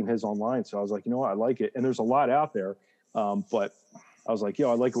 I was seeing his online, so I was like, I like it, and there's a lot out there, but I was like,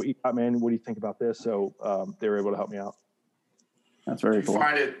 I like what you got, man. What do you think about this? So they were able to help me out. That's very cool.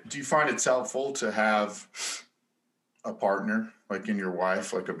 Do you find it's helpful to have a partner, like in your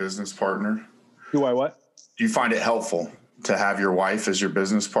wife, like a business partner? Do I what? Do you find it helpful to have your wife as your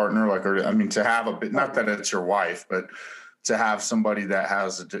business partner? Like, or, I mean, to have a bit, not that it's your wife, but to have somebody that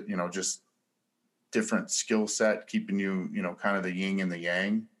has, just different skill set, keeping you, kind of the yin and the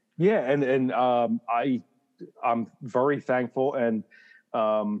yang. Yeah. And I'm very thankful, and,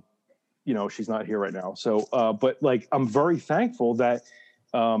 she's not here right now. So, but like, I'm very thankful that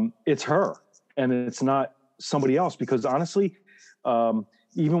it's her and it's not somebody else, because honestly,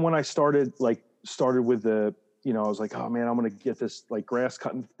 even when I started with the, I was like, oh man, I'm going to get this like grass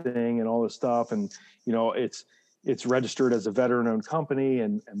cutting thing and all this stuff. And, it's registered as a veteran owned company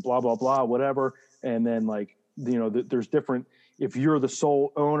and blah, blah, blah, whatever. And then like, there's different, if you're the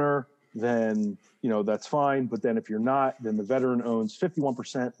sole owner, then, that's fine. But then if you're not, then the veteran owns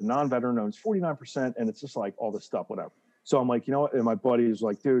 51%, the non-veteran owns 49%. And it's just like all this stuff, whatever. So I'm like, and my buddy is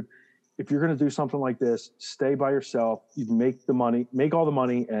like, dude, if you're going to do something like this, stay by yourself. You make all the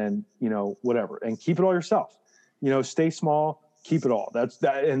money, and, whatever, and keep it all yourself. Stay small, keep it all. That's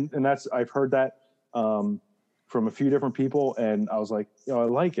that. And that's, I've heard that from a few different people. And I was like, I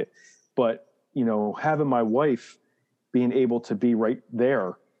like it. But, having my wife being able to be right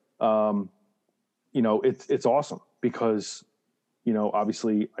there, it's awesome, because,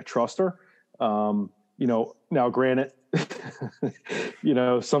 obviously I trust her. Now granted,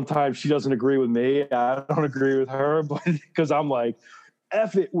 sometimes she doesn't agree with me. I don't agree with her, but because I'm like,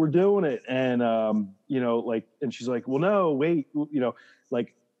 F it, we're doing it. And, and she's like, well, no, wait,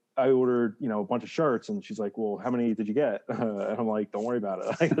 like I ordered, a bunch of shirts, and she's like, well, how many did you get? And I'm like, don't worry about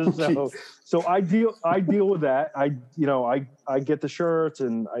it. So I deal with that. I get the shirts,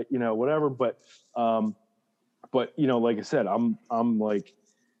 and I, whatever, but like I said, I'm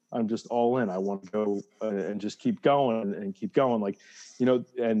just all in. I want to go and just keep going and keep going. Like,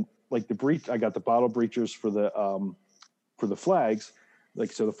 and like I got the bottle breachers for the flags,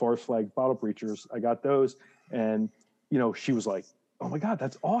 like, so the forest flag bottle breachers, I got those. And, she was like, oh my God,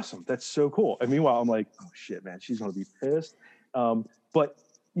 that's awesome. That's so cool. And meanwhile, I'm like, oh shit, man, she's going to be pissed. But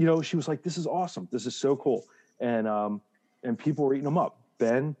she was like, this is awesome. This is so cool. And people were eating them up.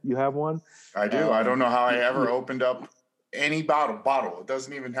 Ben, you have one? I do. I don't know how I ever opened up any bottle. It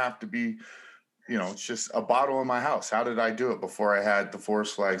doesn't even have to be, it's just a bottle in my house. How did I do it before I had the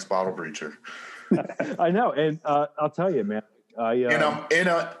Forest Flags bottle breacher? I know. And I'll tell you, man,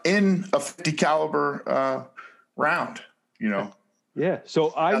 in a 50 caliber round, Yeah.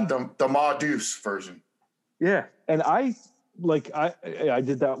 So I the Ma Deuce version. Yeah. And I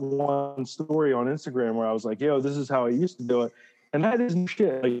did that one story on Instagram where I was like, this is how I used to do it. And that isn't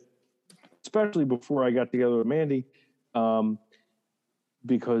shit. Like, especially before I got together with Mandy,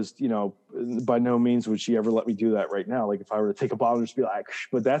 because, by no means would she ever let me do that right now. Like, if I were to take a bottle and just be like,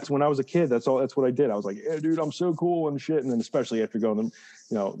 but that's when I was a kid. That's what I did. I was like, yeah, dude, I'm so cool and shit. And then especially after going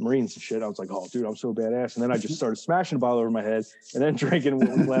to, Marines and shit, I was like, oh, dude, I'm so badass. And then I just started smashing a bottle over my head and then drinking what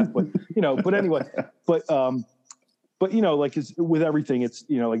was left. But, but anyway, but like with everything, it's,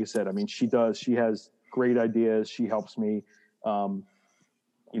 like I said, I mean, she has great ideas. She helps me,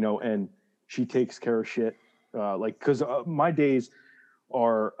 and she takes care of shit. Cause my days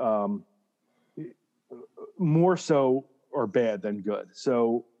are more so are bad than good.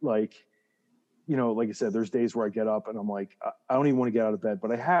 So like, you know, like I said, there's days where I get up and I'm like, I don't even want to get out of bed,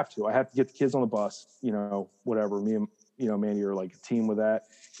 but I have to get the kids on the bus, you know, whatever. Me and, you know, Mandy are like a team with that.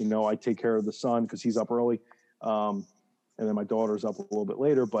 You know, I take care of the son because he's up early. And then my daughter's up a little bit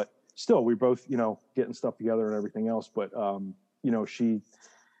later, but still we both, you know, getting stuff together and everything else. But, you know, she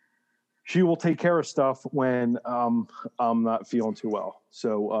will take care of stuff when I'm not feeling too well.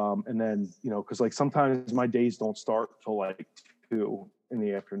 So, and then, you know, cause like sometimes my days don't start till like 2 in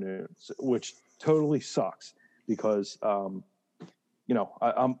the afternoon, which totally sucks because, you know,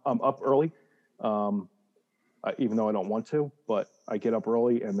 I'm up early, even though I don't want to, but I get up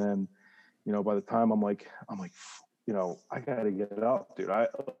early and then, you know, by the time I'm like, you know, I gotta get up, dude. I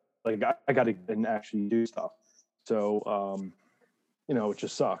gotta and actually do stuff. So, you know, it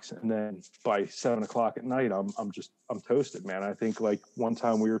just sucks. And then by 7 o'clock at night, I'm toasted, man. I think like one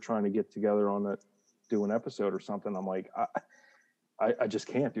time we were trying to get together do an episode or something. I'm like, I just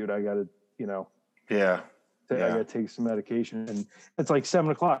can't, dude. I gotta, you know, Yeah. I gotta take some medication. And it's like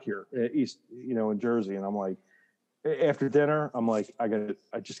 7 o'clock here East, you know, in Jersey. And I'm like, after dinner, I'm like, I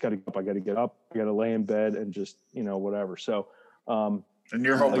just gotta get up. I gotta lay in bed and just, you know, whatever. So, and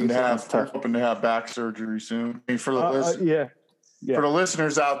you're hoping to have back surgery soon. I mean, for the yeah. For the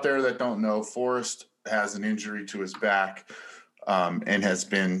listeners out there that don't know, Forrest has an injury to his back, and has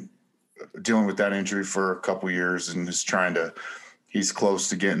been dealing with that injury for a couple years and he's close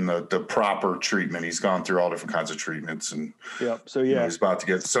to getting the proper treatment. He's gone through all different kinds of treatments and so you know, he's about to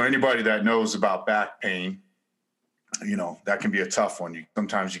get, so anybody that knows about back pain, you know, that can be a tough one.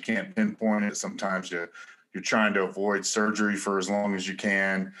 Sometimes you can't pinpoint it. Sometimes you're trying to avoid surgery for as long as you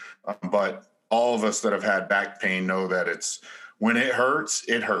can. But all of us that have had back pain know that when it hurts.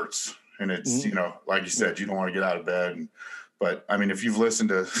 And it's, you know, like you said, you don't want to get out of bed. But I mean, if you've listened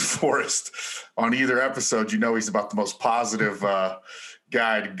to Forrest on either episode, you know, he's about the most positive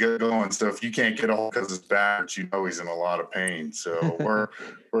guy to get going. So if you can't get a hold because it's back, you know, he's in a lot of pain. So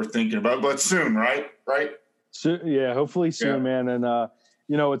we're thinking about, but soon, right? So, yeah, hopefully soon, man. And,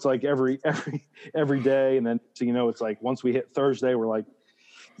 you know, it's like every day. And then, so, you know, it's like once we hit Thursday, we're like,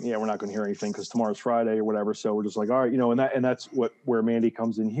 yeah, we're not going to hear anything because tomorrow's Friday or whatever. So we're just like, all right, you know, and that's where Mandy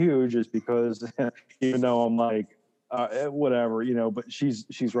comes in huge is because even though I'm like, whatever, you know, but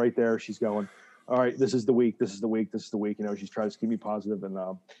she's right there. She's going, all right, this is the week. You know, she's trying to keep me positive and,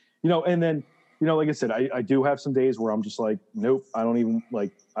 you know, and then, you know, like I said, I do have some days where I'm just like, nope, I don't even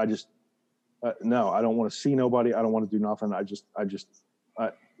like, no, I don't want to see nobody. I don't want to do nothing.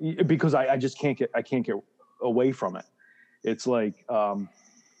 Because I just can't get away from it. It's like,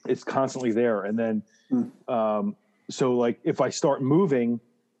 it's constantly there. And then, so like if I start moving,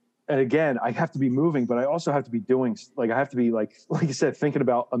 and again, I have to be moving, but I also have to be doing, like, I have to be like you said, thinking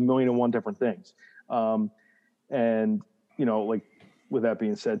about 1,000,001 different things. And, you know, like with that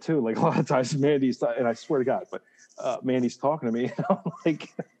being said too, like a lot of times Mandy's, and I swear to God, but Mandy's talking to me and I'm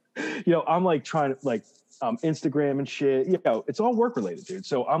like, you know, I'm like trying to like, Instagram and shit, you know, it's all work related, dude.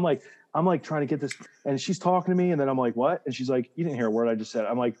 So I'm like trying to get this, and she's talking to me, and then I'm like, what? And she's like, you didn't hear a word I just said.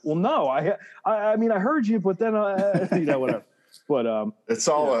 I'm like, well, no, I mean, I heard you, but then, you know, whatever. But it's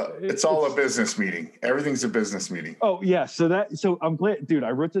all a business meeting. Everything's a business meeting. Oh yeah, so I'm glad, dude. I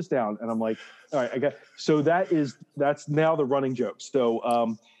wrote this down, and I'm like, all right, so that's now the running joke.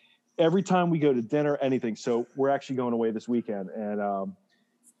 So every time we go to dinner, anything. So we're actually going away this weekend, and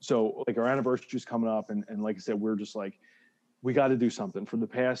so like our anniversary is coming up, and like I said, we're just like, we got to do something. For the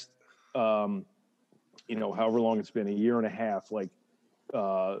past, you know, however long it's been, a year and a half, like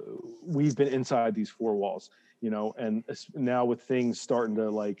we've been inside these four walls, you know, and now with things starting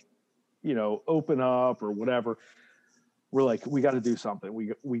to like, you know, open up or whatever, we're like, we got to do something.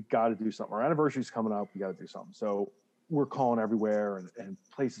 We got to do something. Our anniversary's coming up. We got to do something. So we're calling everywhere, and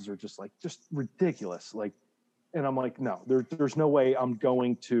places are just ridiculous. Like, and I'm like, no, there's no way I'm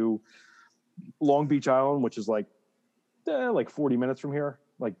going to Long Beach Island, which is like 40 minutes from here,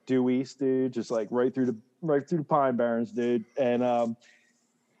 like due east, dude, just like right through the Pine Barrens, dude. And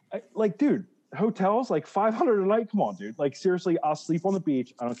dude, hotels like $500 a night. Come on, dude. Like seriously, I'll sleep on the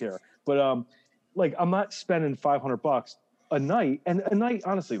beach. I don't care. But like I'm not spending $500 a night. And a night,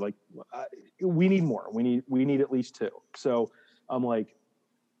 honestly, like we need more. We need at least 2. So I'm like,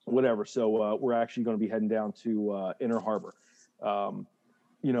 whatever. So we're actually going to be heading down to Inner Harbor.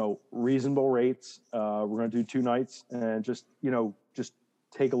 You know, reasonable rates. We're going to do 2 nights and just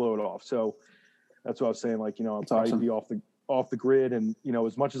take a load off. So that's what I was saying. Like, you know, I'll probably be off the grid, and, you know,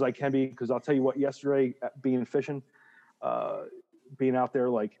 as much as I can be, because I'll tell you what, yesterday being fishing, being out there,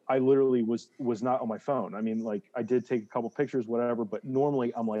 like I literally was not on my phone. I mean, like I did take a couple pictures, whatever, but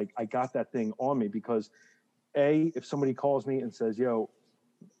normally I'm like, I got that thing on me because if somebody calls me and says, yo,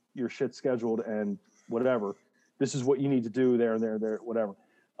 your shit's scheduled and whatever, this is what you need to do there and there, whatever.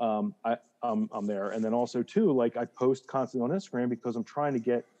 I'm there. And then also too, like I post constantly on Instagram because I'm trying to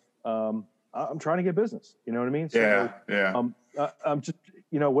get business. You know what I mean? Yeah. I'm just,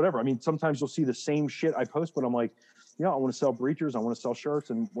 whatever. I mean, sometimes you'll see the same shit I post, but I'm like, I want to sell breachers. I want to sell shirts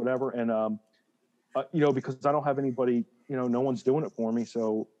and whatever. And, because I don't have anybody, no one's doing it for me.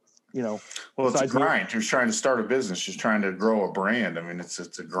 So, well, it's a grind. You're trying to start a business, just trying to grow a brand. I mean,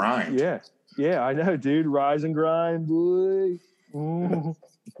 it's a grind. Yeah. Yeah, I know, dude. Rise and grind, boy.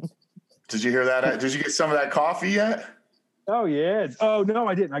 Did you hear that? Did you get some of that coffee yet? Oh, yeah. Oh, no,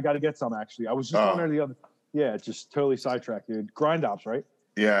 I didn't. I got to get some, actually. I was just on there the other. Yeah, just totally sidetracked, dude. Grind Ops, right?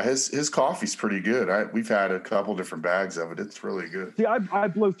 Yeah, his coffee's pretty good. We've had a couple different bags of it. It's really good. See, I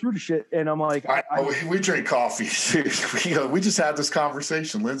blow through the shit, and I'm like, we drink coffee. We just had this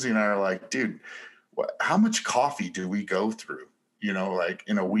conversation. Lindsay and I are like, dude, how much coffee do we go through? Like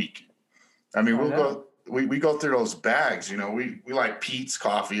in a week. I mean, we go through those bags. We like Pete's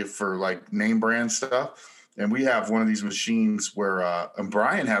coffee for like name brand stuff, and we have one of these machines where and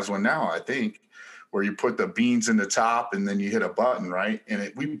Brian has one now, I think, where you put the beans in the top and then you hit a button, right? And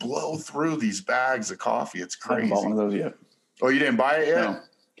we blow through these bags of coffee. It's crazy. I haven't bought one of those yet. Oh, you didn't buy it yet? No.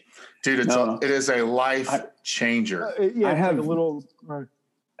 Dude, it is a life changer. I have a little.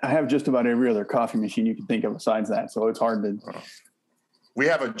 I have just about every other coffee machine you can think of besides that, so it's hard to. We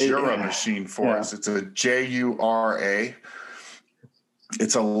have a Jura machine for us. It's a Jura.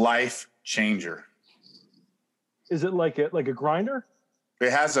 It's a life changer. Is it like a grinder?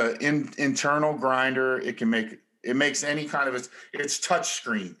 It has an internal grinder. It makes any kind of it's touch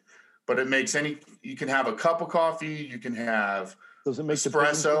screen, but it makes you can have a cup of coffee. You can have Does it make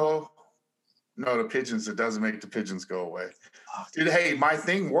espresso. No, it doesn't make the pigeons go away. Dude, hey, my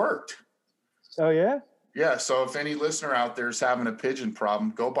thing worked. Oh, yeah? Yeah, so if any listener out there is having a pigeon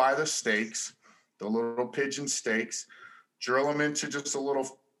problem, go buy the stakes, the little pigeon stakes, drill them into just a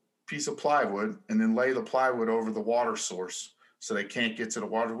little piece of plywood, and then lay the plywood over the water source so they can't get to the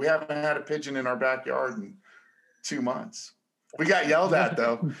water. We haven't had a pigeon in our backyard in 2 months. We got yelled at,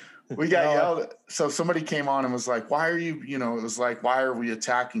 though. We got yelled at. So somebody came on and was like, why are you, it was like, why are we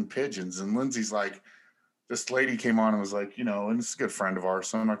attacking pigeons? And Lindsay's like, this lady came on and was like, and it's a good friend of ours,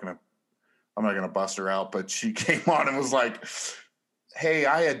 so I'm not going to bust her out, but she came on and was like, hey,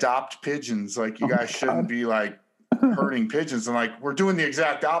 I adopt pigeons. Like, you guys shouldn't be like hurting pigeons. And like, we're doing the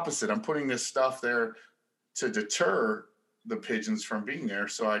exact opposite. I'm putting this stuff there to deter the pigeons from being there.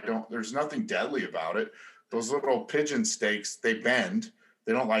 So there's nothing deadly about it. Those little pigeon stakes, they bend.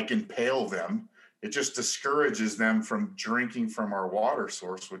 They don't like impale them. It just discourages them from drinking from our water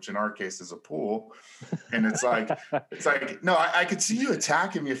source, which in our case is a pool. And it's like, no, I could see you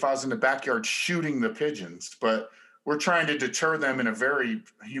attacking me if I was in the backyard shooting the pigeons, but we're trying to deter them in a very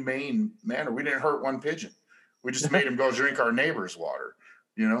humane manner. We didn't hurt one pigeon. We just made him go drink our neighbor's water,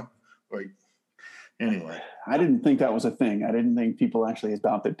 like, anyway. I didn't think that was a thing. I didn't think people actually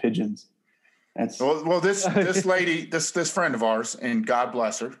adopted pigeons. Well, this lady, this friend of ours, and God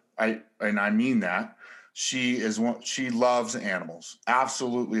bless her. I mean that she loves animals,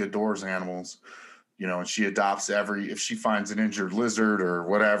 absolutely adores animals, and she adopts if she finds an injured lizard or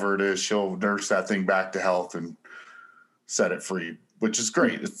whatever it is, she'll nurse that thing back to health and set it free, which is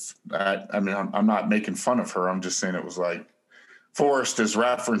great. I'm not making fun of her. I'm just saying it was like Forrest is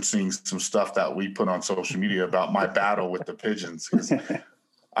referencing some stuff that we put on social media about my battle with the pigeons.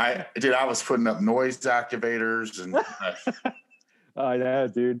 I was putting up noise activators and I know,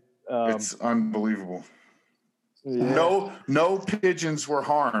 dude. It's unbelievable. Yeah. No pigeons were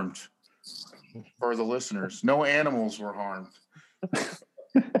harmed for the listeners. No animals were harmed.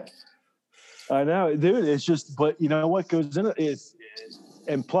 I know, dude. It's just, but you know what goes in it is,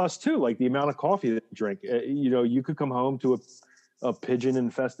 and plus too, like the amount of coffee that you drink. You could come home to a pigeon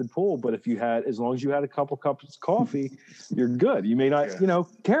infested pool, but as long as you had a couple cups of coffee, you're good. You may not,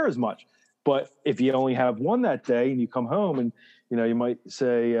 care as much, but if you only have one that day and you come home and, you might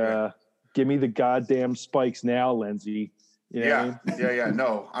say, give me the goddamn spikes now, Lindsay. Yeah.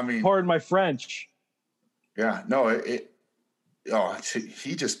 No, I mean, pardon my French. Yeah, no,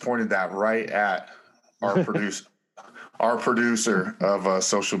 he just pointed that right at our producer of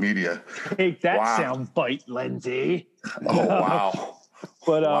social media. Take that sound bite, Lindsay. Oh, wow.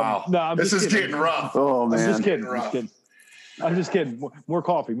 But wow. No, I'm this is kidding. getting rough. Oh man, I'm just kidding. More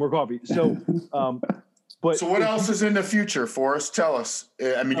coffee. So, but so what else is in the future for us? Tell us.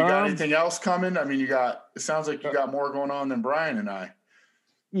 I mean, you got anything else coming? I mean, it sounds like you got more going on than Brian and I.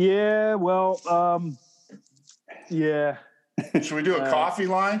 Yeah. Well. Yeah. Should we do a coffee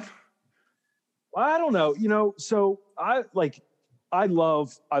line? I don't know, so I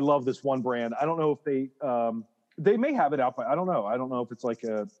love this one brand. I don't know if they may have it out, but I don't know. I don't know if it's like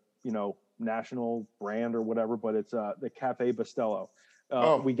a, national brand or whatever, but it's the Cafe Bustelo.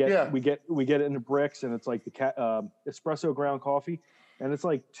 We get yeah. we get it in the bricks, and it's like the espresso ground coffee, and it's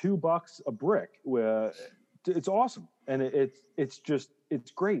like $2 a brick. It's awesome, and it's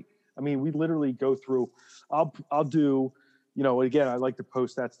great. I mean, we literally go through. I'll do. Again, I like to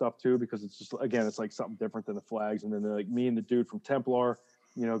post that stuff too, because it's just, again, it's like something different than the flags. And then like me and the dude from Templar,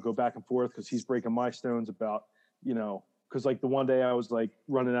 go back and forth, because he's breaking my stones about, because like the one day I was like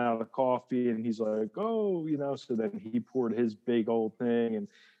running out of coffee, and he's like, oh, so then he poured his big old thing, and,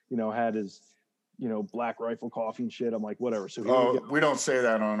 had his, Black Rifle coffee and shit. I'm like, whatever. So we don't say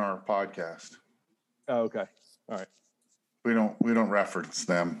that on our podcast. Oh, okay. All right. We don't reference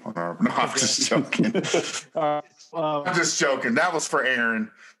them on our. No, I'm just joking. I'm just joking. That was for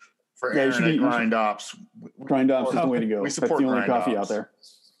Aaron. For Aaron at Grind Ops. Grind Ops is the way to go. We support That's the only Grind coffee Ops out there.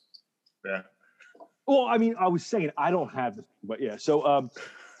 Yeah. Well, I mean, I was saying I don't have this, but yeah. So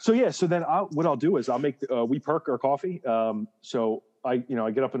then what I'll do is I'll make we perk our coffee. So I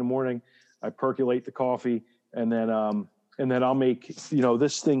get up in the morning, I percolate the coffee, and then I'll make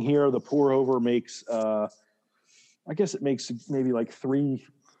this thing here. The pour over makes I guess it makes maybe like three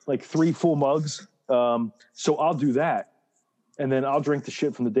full mugs. So I'll do that, and then I'll drink the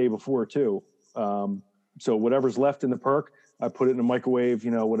shit from the day before too. So whatever's left in the perk, I put it in the microwave,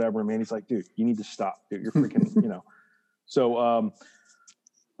 whatever. Man, he's like, dude, you need to stop. Dude, you're freaking, So,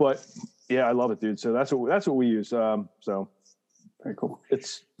 but yeah, I love it, dude. So that's what we use. So very cool.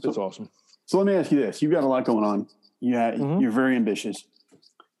 It's awesome. So let me ask you this: you've got a lot going on. Yeah, You're very ambitious.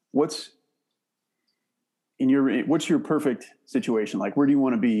 What's your perfect situation? Like, where do you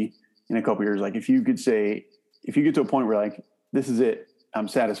want to be in a couple of years? Like, if you get to a point where like, this is it, I'm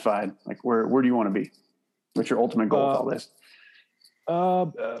satisfied. Like, where do you want to be? What's your ultimate goal with all this?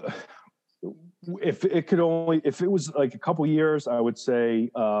 If it was like a couple years, I would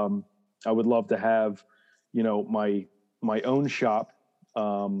say, I would love to have, my own shop,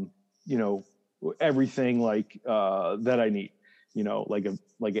 everything like, that I need, like an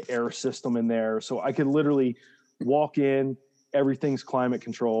air system in there. So I could literally walk in, everything's climate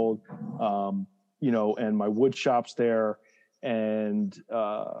controlled, and my wood shop's there, and,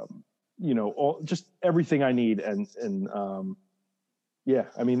 just everything I need. And yeah,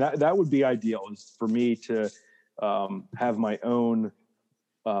 I mean, that would be ideal, is for me to, have my own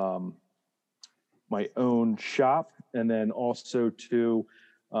shop. And then also to,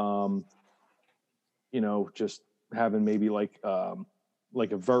 just having maybe like a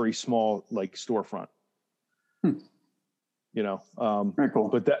very small, like, storefront, Very cool.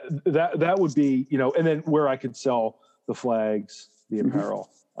 But that would be, and then where I could sell the flags, the apparel,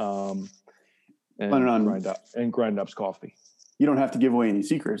 and Grind Up's coffee. You don't have to give away any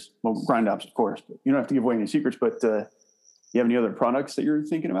secrets. Well, Grind Ops, of course, but you don't have to give away any secrets. But you have any other products that you're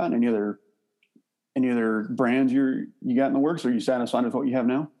thinking about? Any other brands you got in the works? Or are you satisfied with what you have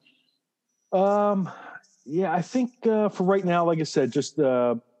now? Yeah, I think for right now, like I said, just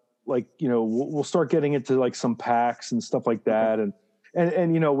we'll start getting into like some packs and stuff like that, okay.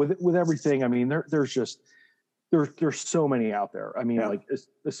 and with everything, I mean, there's so many out there. I mean, like,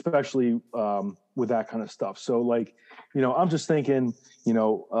 especially with that kind of stuff. So like, I'm just thinking,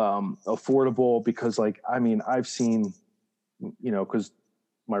 affordable, because like, I mean, I've seen, because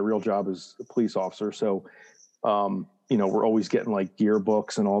my real job is a police officer. So, we're always getting like gear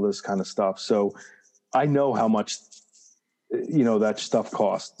books and all this kind of stuff. So I know how much, that stuff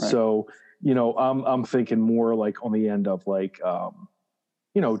costs. Right. So, I'm thinking more like on the end of like,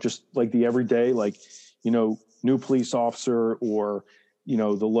 just like the everyday, like, new police officer, or,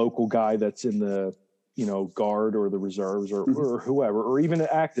 the local guy that's in the, guard or the reserves, or whoever, or even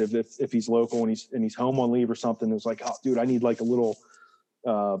active, if he's local and he's home on leave or something. It's like, oh dude, I need like a little,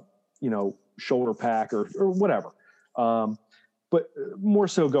 shoulder pack or whatever. But more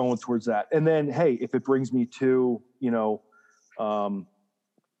so going towards that. And then, hey, if it brings me to,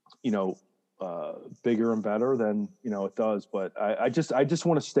 bigger and better, then, it does. But I just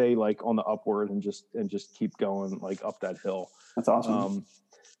want to stay like on the upward and just keep going like up that hill. That's awesome.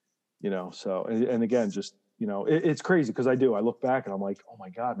 So, and again, just, it's crazy, because I look back and I'm like, oh my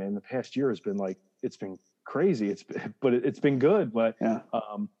God, man, the past year has been like, it's been crazy. It's been good. But, yeah.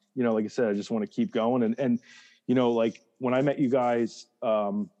 Like I said, I just want to keep going. And, like when I met you guys,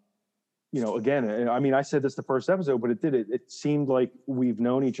 again, I mean, I said this the first episode, but it seemed like we've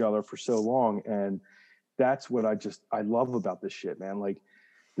known each other for so long. And that's what I love about this shit, man. Like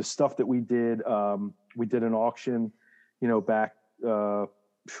the stuff that we did an auction, back,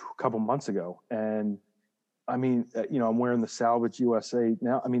 a couple months ago. And I mean, I'm wearing the Salvage USA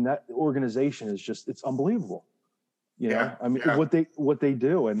now. I mean, that organization is just, it's unbelievable. I mean, what they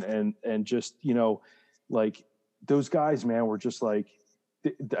do and just, like those guys, man, were just like,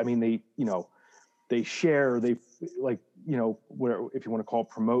 I mean, they share, they like, whatever, if you want to call it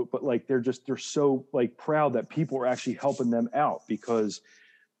promote, but like, they're so like proud that people are actually helping them out because,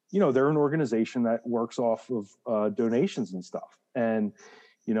 they're an organization that works off of donations and stuff. And,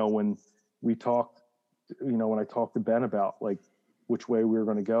 when we talked, when I talked to Ben about like which way we were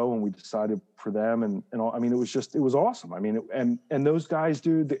going to go and we decided for them and all, I mean, it was awesome. I mean, and those guys,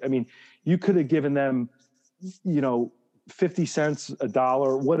 dude, I mean, you could have given them, 50 cents,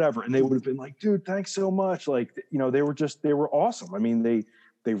 $1, whatever. And they would have been like, dude, thanks so much. Like, they were awesome. I mean,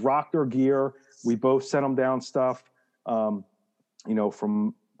 they rocked our gear. We both sent them down stuff, from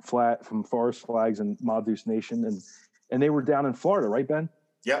Forest Flags and Mod Deuce Nation. And they were down in Florida, right, Ben?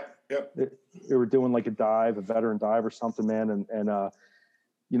 Yep. They were doing like a veteran dive or something, man. And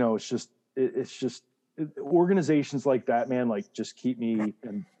it's just organizations like that, man, like just keep me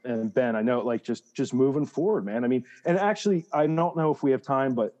and Ben, I know, like just moving forward, man. I mean, and actually, I don't know if we have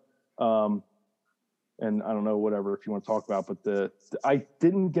time, but, and I don't know, whatever, if you want to talk about, but I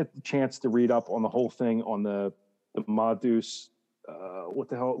didn't get the chance to read up on the whole thing on the Mod Deuce, what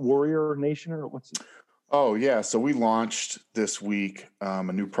the hell, Warrior Nation or what's it? Oh yeah. So we launched this week, a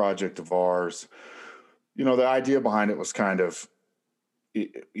new project of ours. The idea behind it was kind of,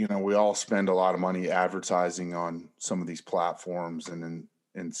 we all spend a lot of money advertising on some of these platforms. And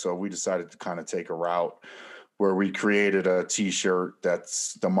so we decided to kind of take a route where we created a t-shirt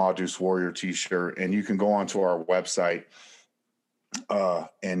that's the Mod Deuce Warrior t-shirt. And you can go onto our website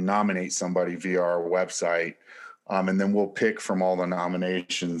and nominate somebody via our website. And then we'll pick from all the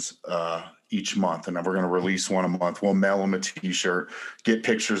nominations each month. And then we're going to release one a month. We'll mail them a t-shirt, get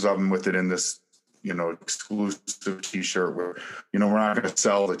pictures of them with it in this, exclusive t-shirt where, we're not going to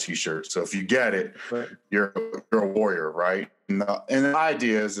sell the t-shirt. So if you get it, right, you're a warrior, right? And the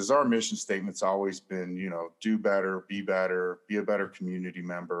idea is our mission statement's always been, do better, be a better community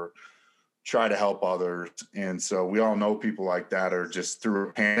member, try to help others. And so we all know people like that are just through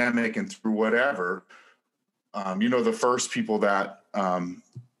a pandemic and through whatever, the first people that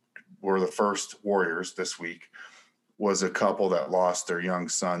were the first warriors this week was a couple that lost their young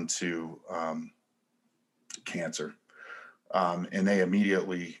son to cancer. And they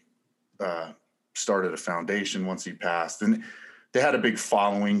immediately started a foundation once he passed. And they had a big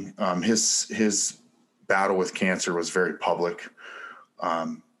following. His battle with cancer was very public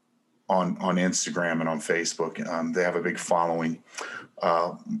on Instagram and on Facebook. They have a big following.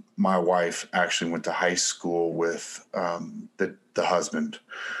 My wife actually went to high school with the husband.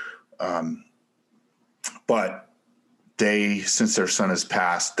 But since their son has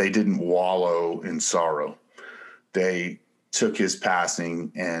passed, they didn't wallow in sorrow. They took his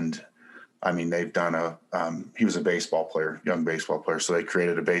passing and, I mean, they've done he was a baseball player, young baseball player. So they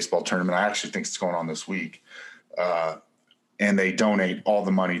created a baseball tournament. I actually think it's going on this week. And they donate all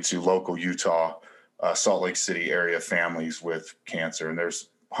the money to local Utah, Salt Lake City area families with cancer. And there's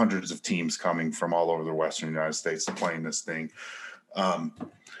hundreds of teams coming from all over the Western United States to play in this thing.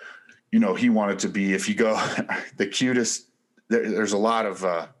 He wanted to be, if you go, the cutest. There's a lot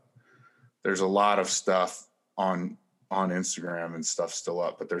of stuff on Instagram and stuff still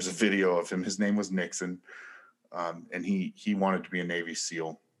up, but there's a video of him. His name was Nixon, and he wanted to be a Navy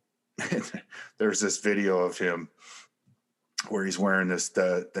SEAL. There's this video of him where he's wearing this.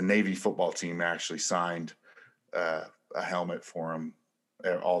 The Navy football team actually signed a helmet for him,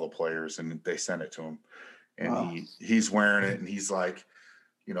 all the players, and they sent it to him, and wow. He's wearing it, and he's like,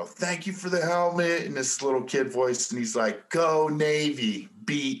 thank you for the helmet, in this little kid voice. And he's like, go Navy,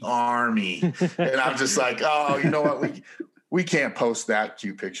 beat Army. And I'm just like, oh, you know what? We can't post that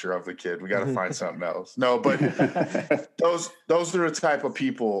cute picture of the kid. We got to find something else. No, but those are the type of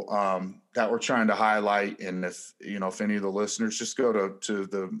people that we're trying to highlight. And if any of the listeners, just go to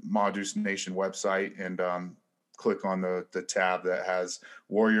the Mod Deuce Nation website and click on the tab that has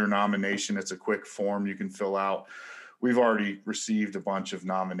Warrior nomination. It's a quick form you can fill out. We've already received a bunch of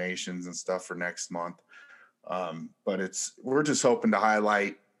nominations and stuff for next month. But we're just hoping to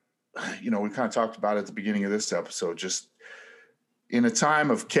highlight, we kind of talked about it at the beginning of this episode, just in a time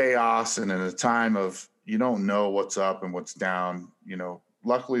of chaos and in a time of, you don't know what's up and what's down,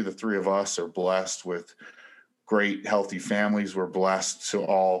 luckily the three of us are blessed with great, healthy families. We're blessed to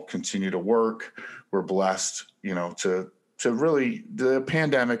all continue to work. We're blessed, to really, the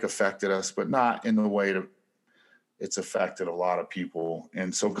pandemic affected us, but not in the way it's affected a lot of people.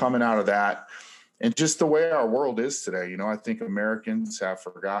 And so coming out of that and just the way our world is today. You know, I think Americans have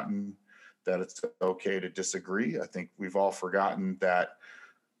forgotten that it's okay to disagree. I think we've all forgotten that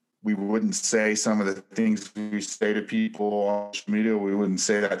we wouldn't say some of the things we say to people on social media. We wouldn't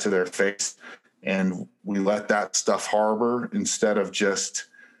say that to their face. And we let that stuff harbor instead of just,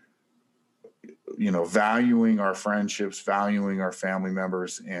 you know, valuing our friendships, valuing our family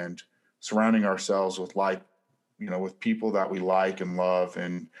members, and surrounding ourselves with with people that we like and love.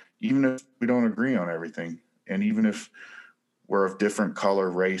 And even if we don't agree on everything, and even if we're of different color,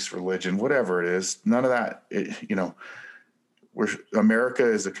 race, religion, whatever it is, none of that, America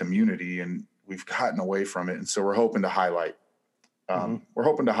is a community, and we've gotten away from it. And so we're hoping to highlight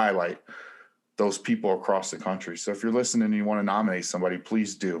those people across the country. So if you're listening and you want to nominate somebody,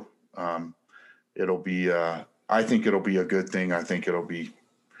 please do. It'll be, I think it'll be a good thing. I think it'll be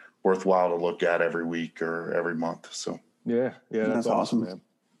worthwhile to look at every week or every month. So yeah, that's awesome, man.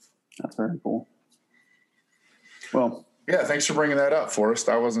 That's very cool. Well, yeah, thanks for bringing that up, Forrest.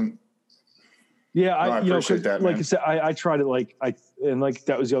 I wasn't. Yeah, I appreciate that. Like man. I said, I tried to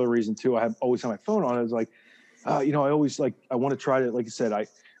that was the other reason too. I have always had my phone on. I was like, I always I want to try to, like I said,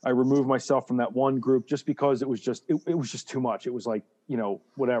 I removed myself from that one group just because it was just too much. It was like,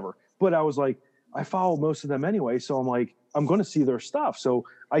 whatever. But I was like, I follow most of them anyway, so I'm like, I'm going to see their stuff. So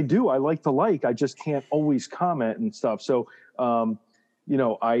I like to I just can't always comment and stuff. So, like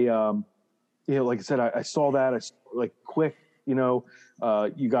I said, I saw that. I saw, quick,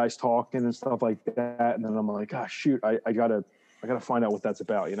 you guys talking and stuff like that, and then I'm like, oh shoot, I gotta find out what that's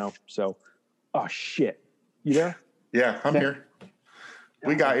about, So, oh shit, you there? Yeah, I'm here.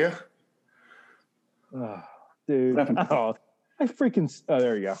 We got you, dude. Oh, I freaking. Oh,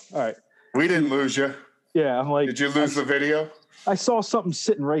 there you go. All right. We didn't lose you. Yeah, I'm like. Did you lose the video? I saw something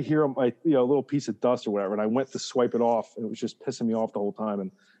sitting right here on my, a little piece of dust or whatever, and I went to swipe it off, and it was just pissing me off the whole time,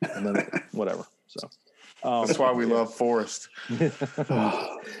 and then whatever. So that's why we love Forrest.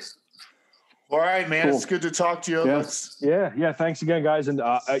 All right, man. Cool. It's good to talk to you. Yeah. Yeah. Thanks again, guys. And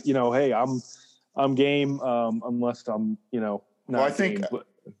hey, I'm game. Unless I'm, not. Well, game,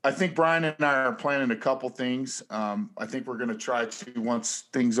 I think Brian and I are planning a couple things. I think we're going to try to, once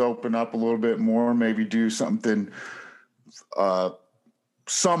things open up a little bit more, maybe do something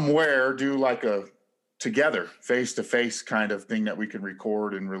somewhere, do like a together face-to-face kind of thing that we can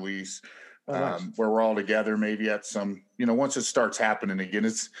record and release. Nice. Where we're all together, maybe at some, once it starts happening again,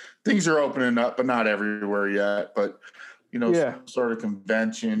 things are opening up, but not everywhere yet. But, some sort of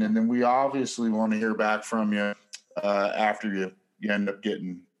convention. And then we obviously want to hear back from you after you end up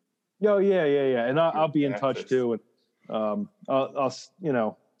getting. Oh, yeah. And I'll be in touch too. And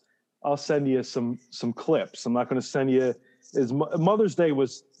I'll send you some clips. I'm not going to send you Mother's Day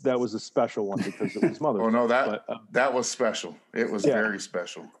was a special one because it was Mother's Day. Oh, no, that was special. It was very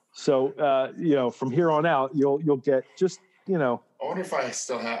special. So, from here on out, you'll get just, I wonder if I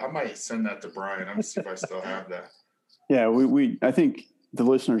still have. I might send that to Brian. I'm gonna see if I still have that. Yeah, I think the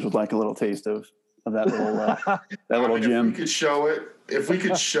listeners would like a little taste of that little gem. If we could show it, if we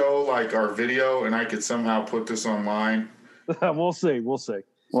could show like our video, and I could somehow put this online. We'll see.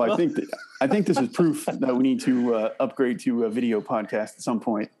 Well, I think this is proof that we need to upgrade to a video podcast at some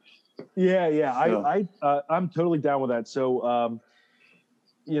point. Yeah. So. I'm totally down with that. So.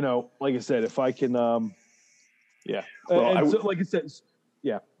 Like I said, if I can, Well, like I said,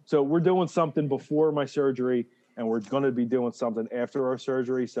 yeah. So we're doing something before my surgery, and we're going to be doing something after our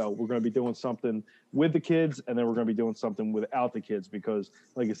surgery. So we're going to be doing something with the kids, and then we're going to be doing something without the kids because,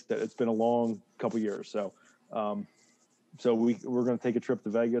 like I said, it's been a long couple years. So, we're going to take a trip to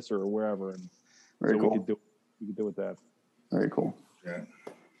Vegas or wherever, and very cool. We could do with that. Very cool. Yeah.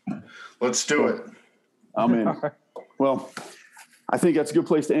 Let's do it. I'm in. Right. Well, I think that's a good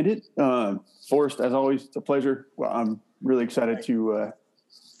place to end it. Forrest, as always, it's a pleasure. Well, I'm really excited to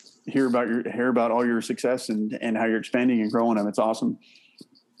hear about all your success and how you're expanding and growing them. It's awesome.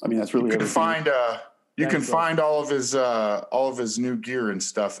 I mean, that's really. You can find all of his new gear and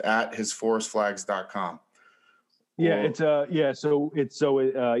stuff at hisforestflags.com. Yeah, it's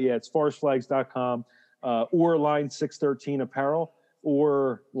forestflags.com or Line 613 Apparel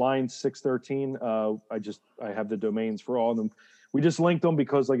or Line 613. I have the domains for all of them. We just linked them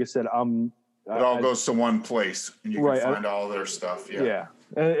because, like I said, it all goes to one place, and you can find all their stuff. Yeah.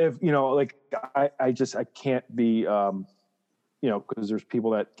 If I can't be, because there's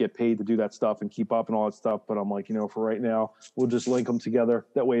people that get paid to do that stuff and keep up and all that stuff. But I'm like, for right now, we'll just link them together.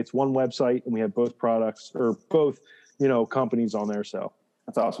 That way, it's one website, and we have both products or both, companies on there. So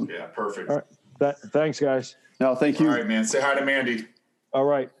that's awesome. Yeah, perfect. All right. Thanks, guys. No, thank you. All right, man. Say hi to Mandy. All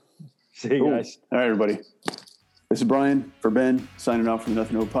right. See you guys. All right, everybody. This is Brian for Ben, signing off from the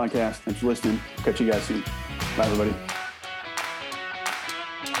Nothing Over podcast. Thanks for listening. Catch you guys soon. Bye, everybody.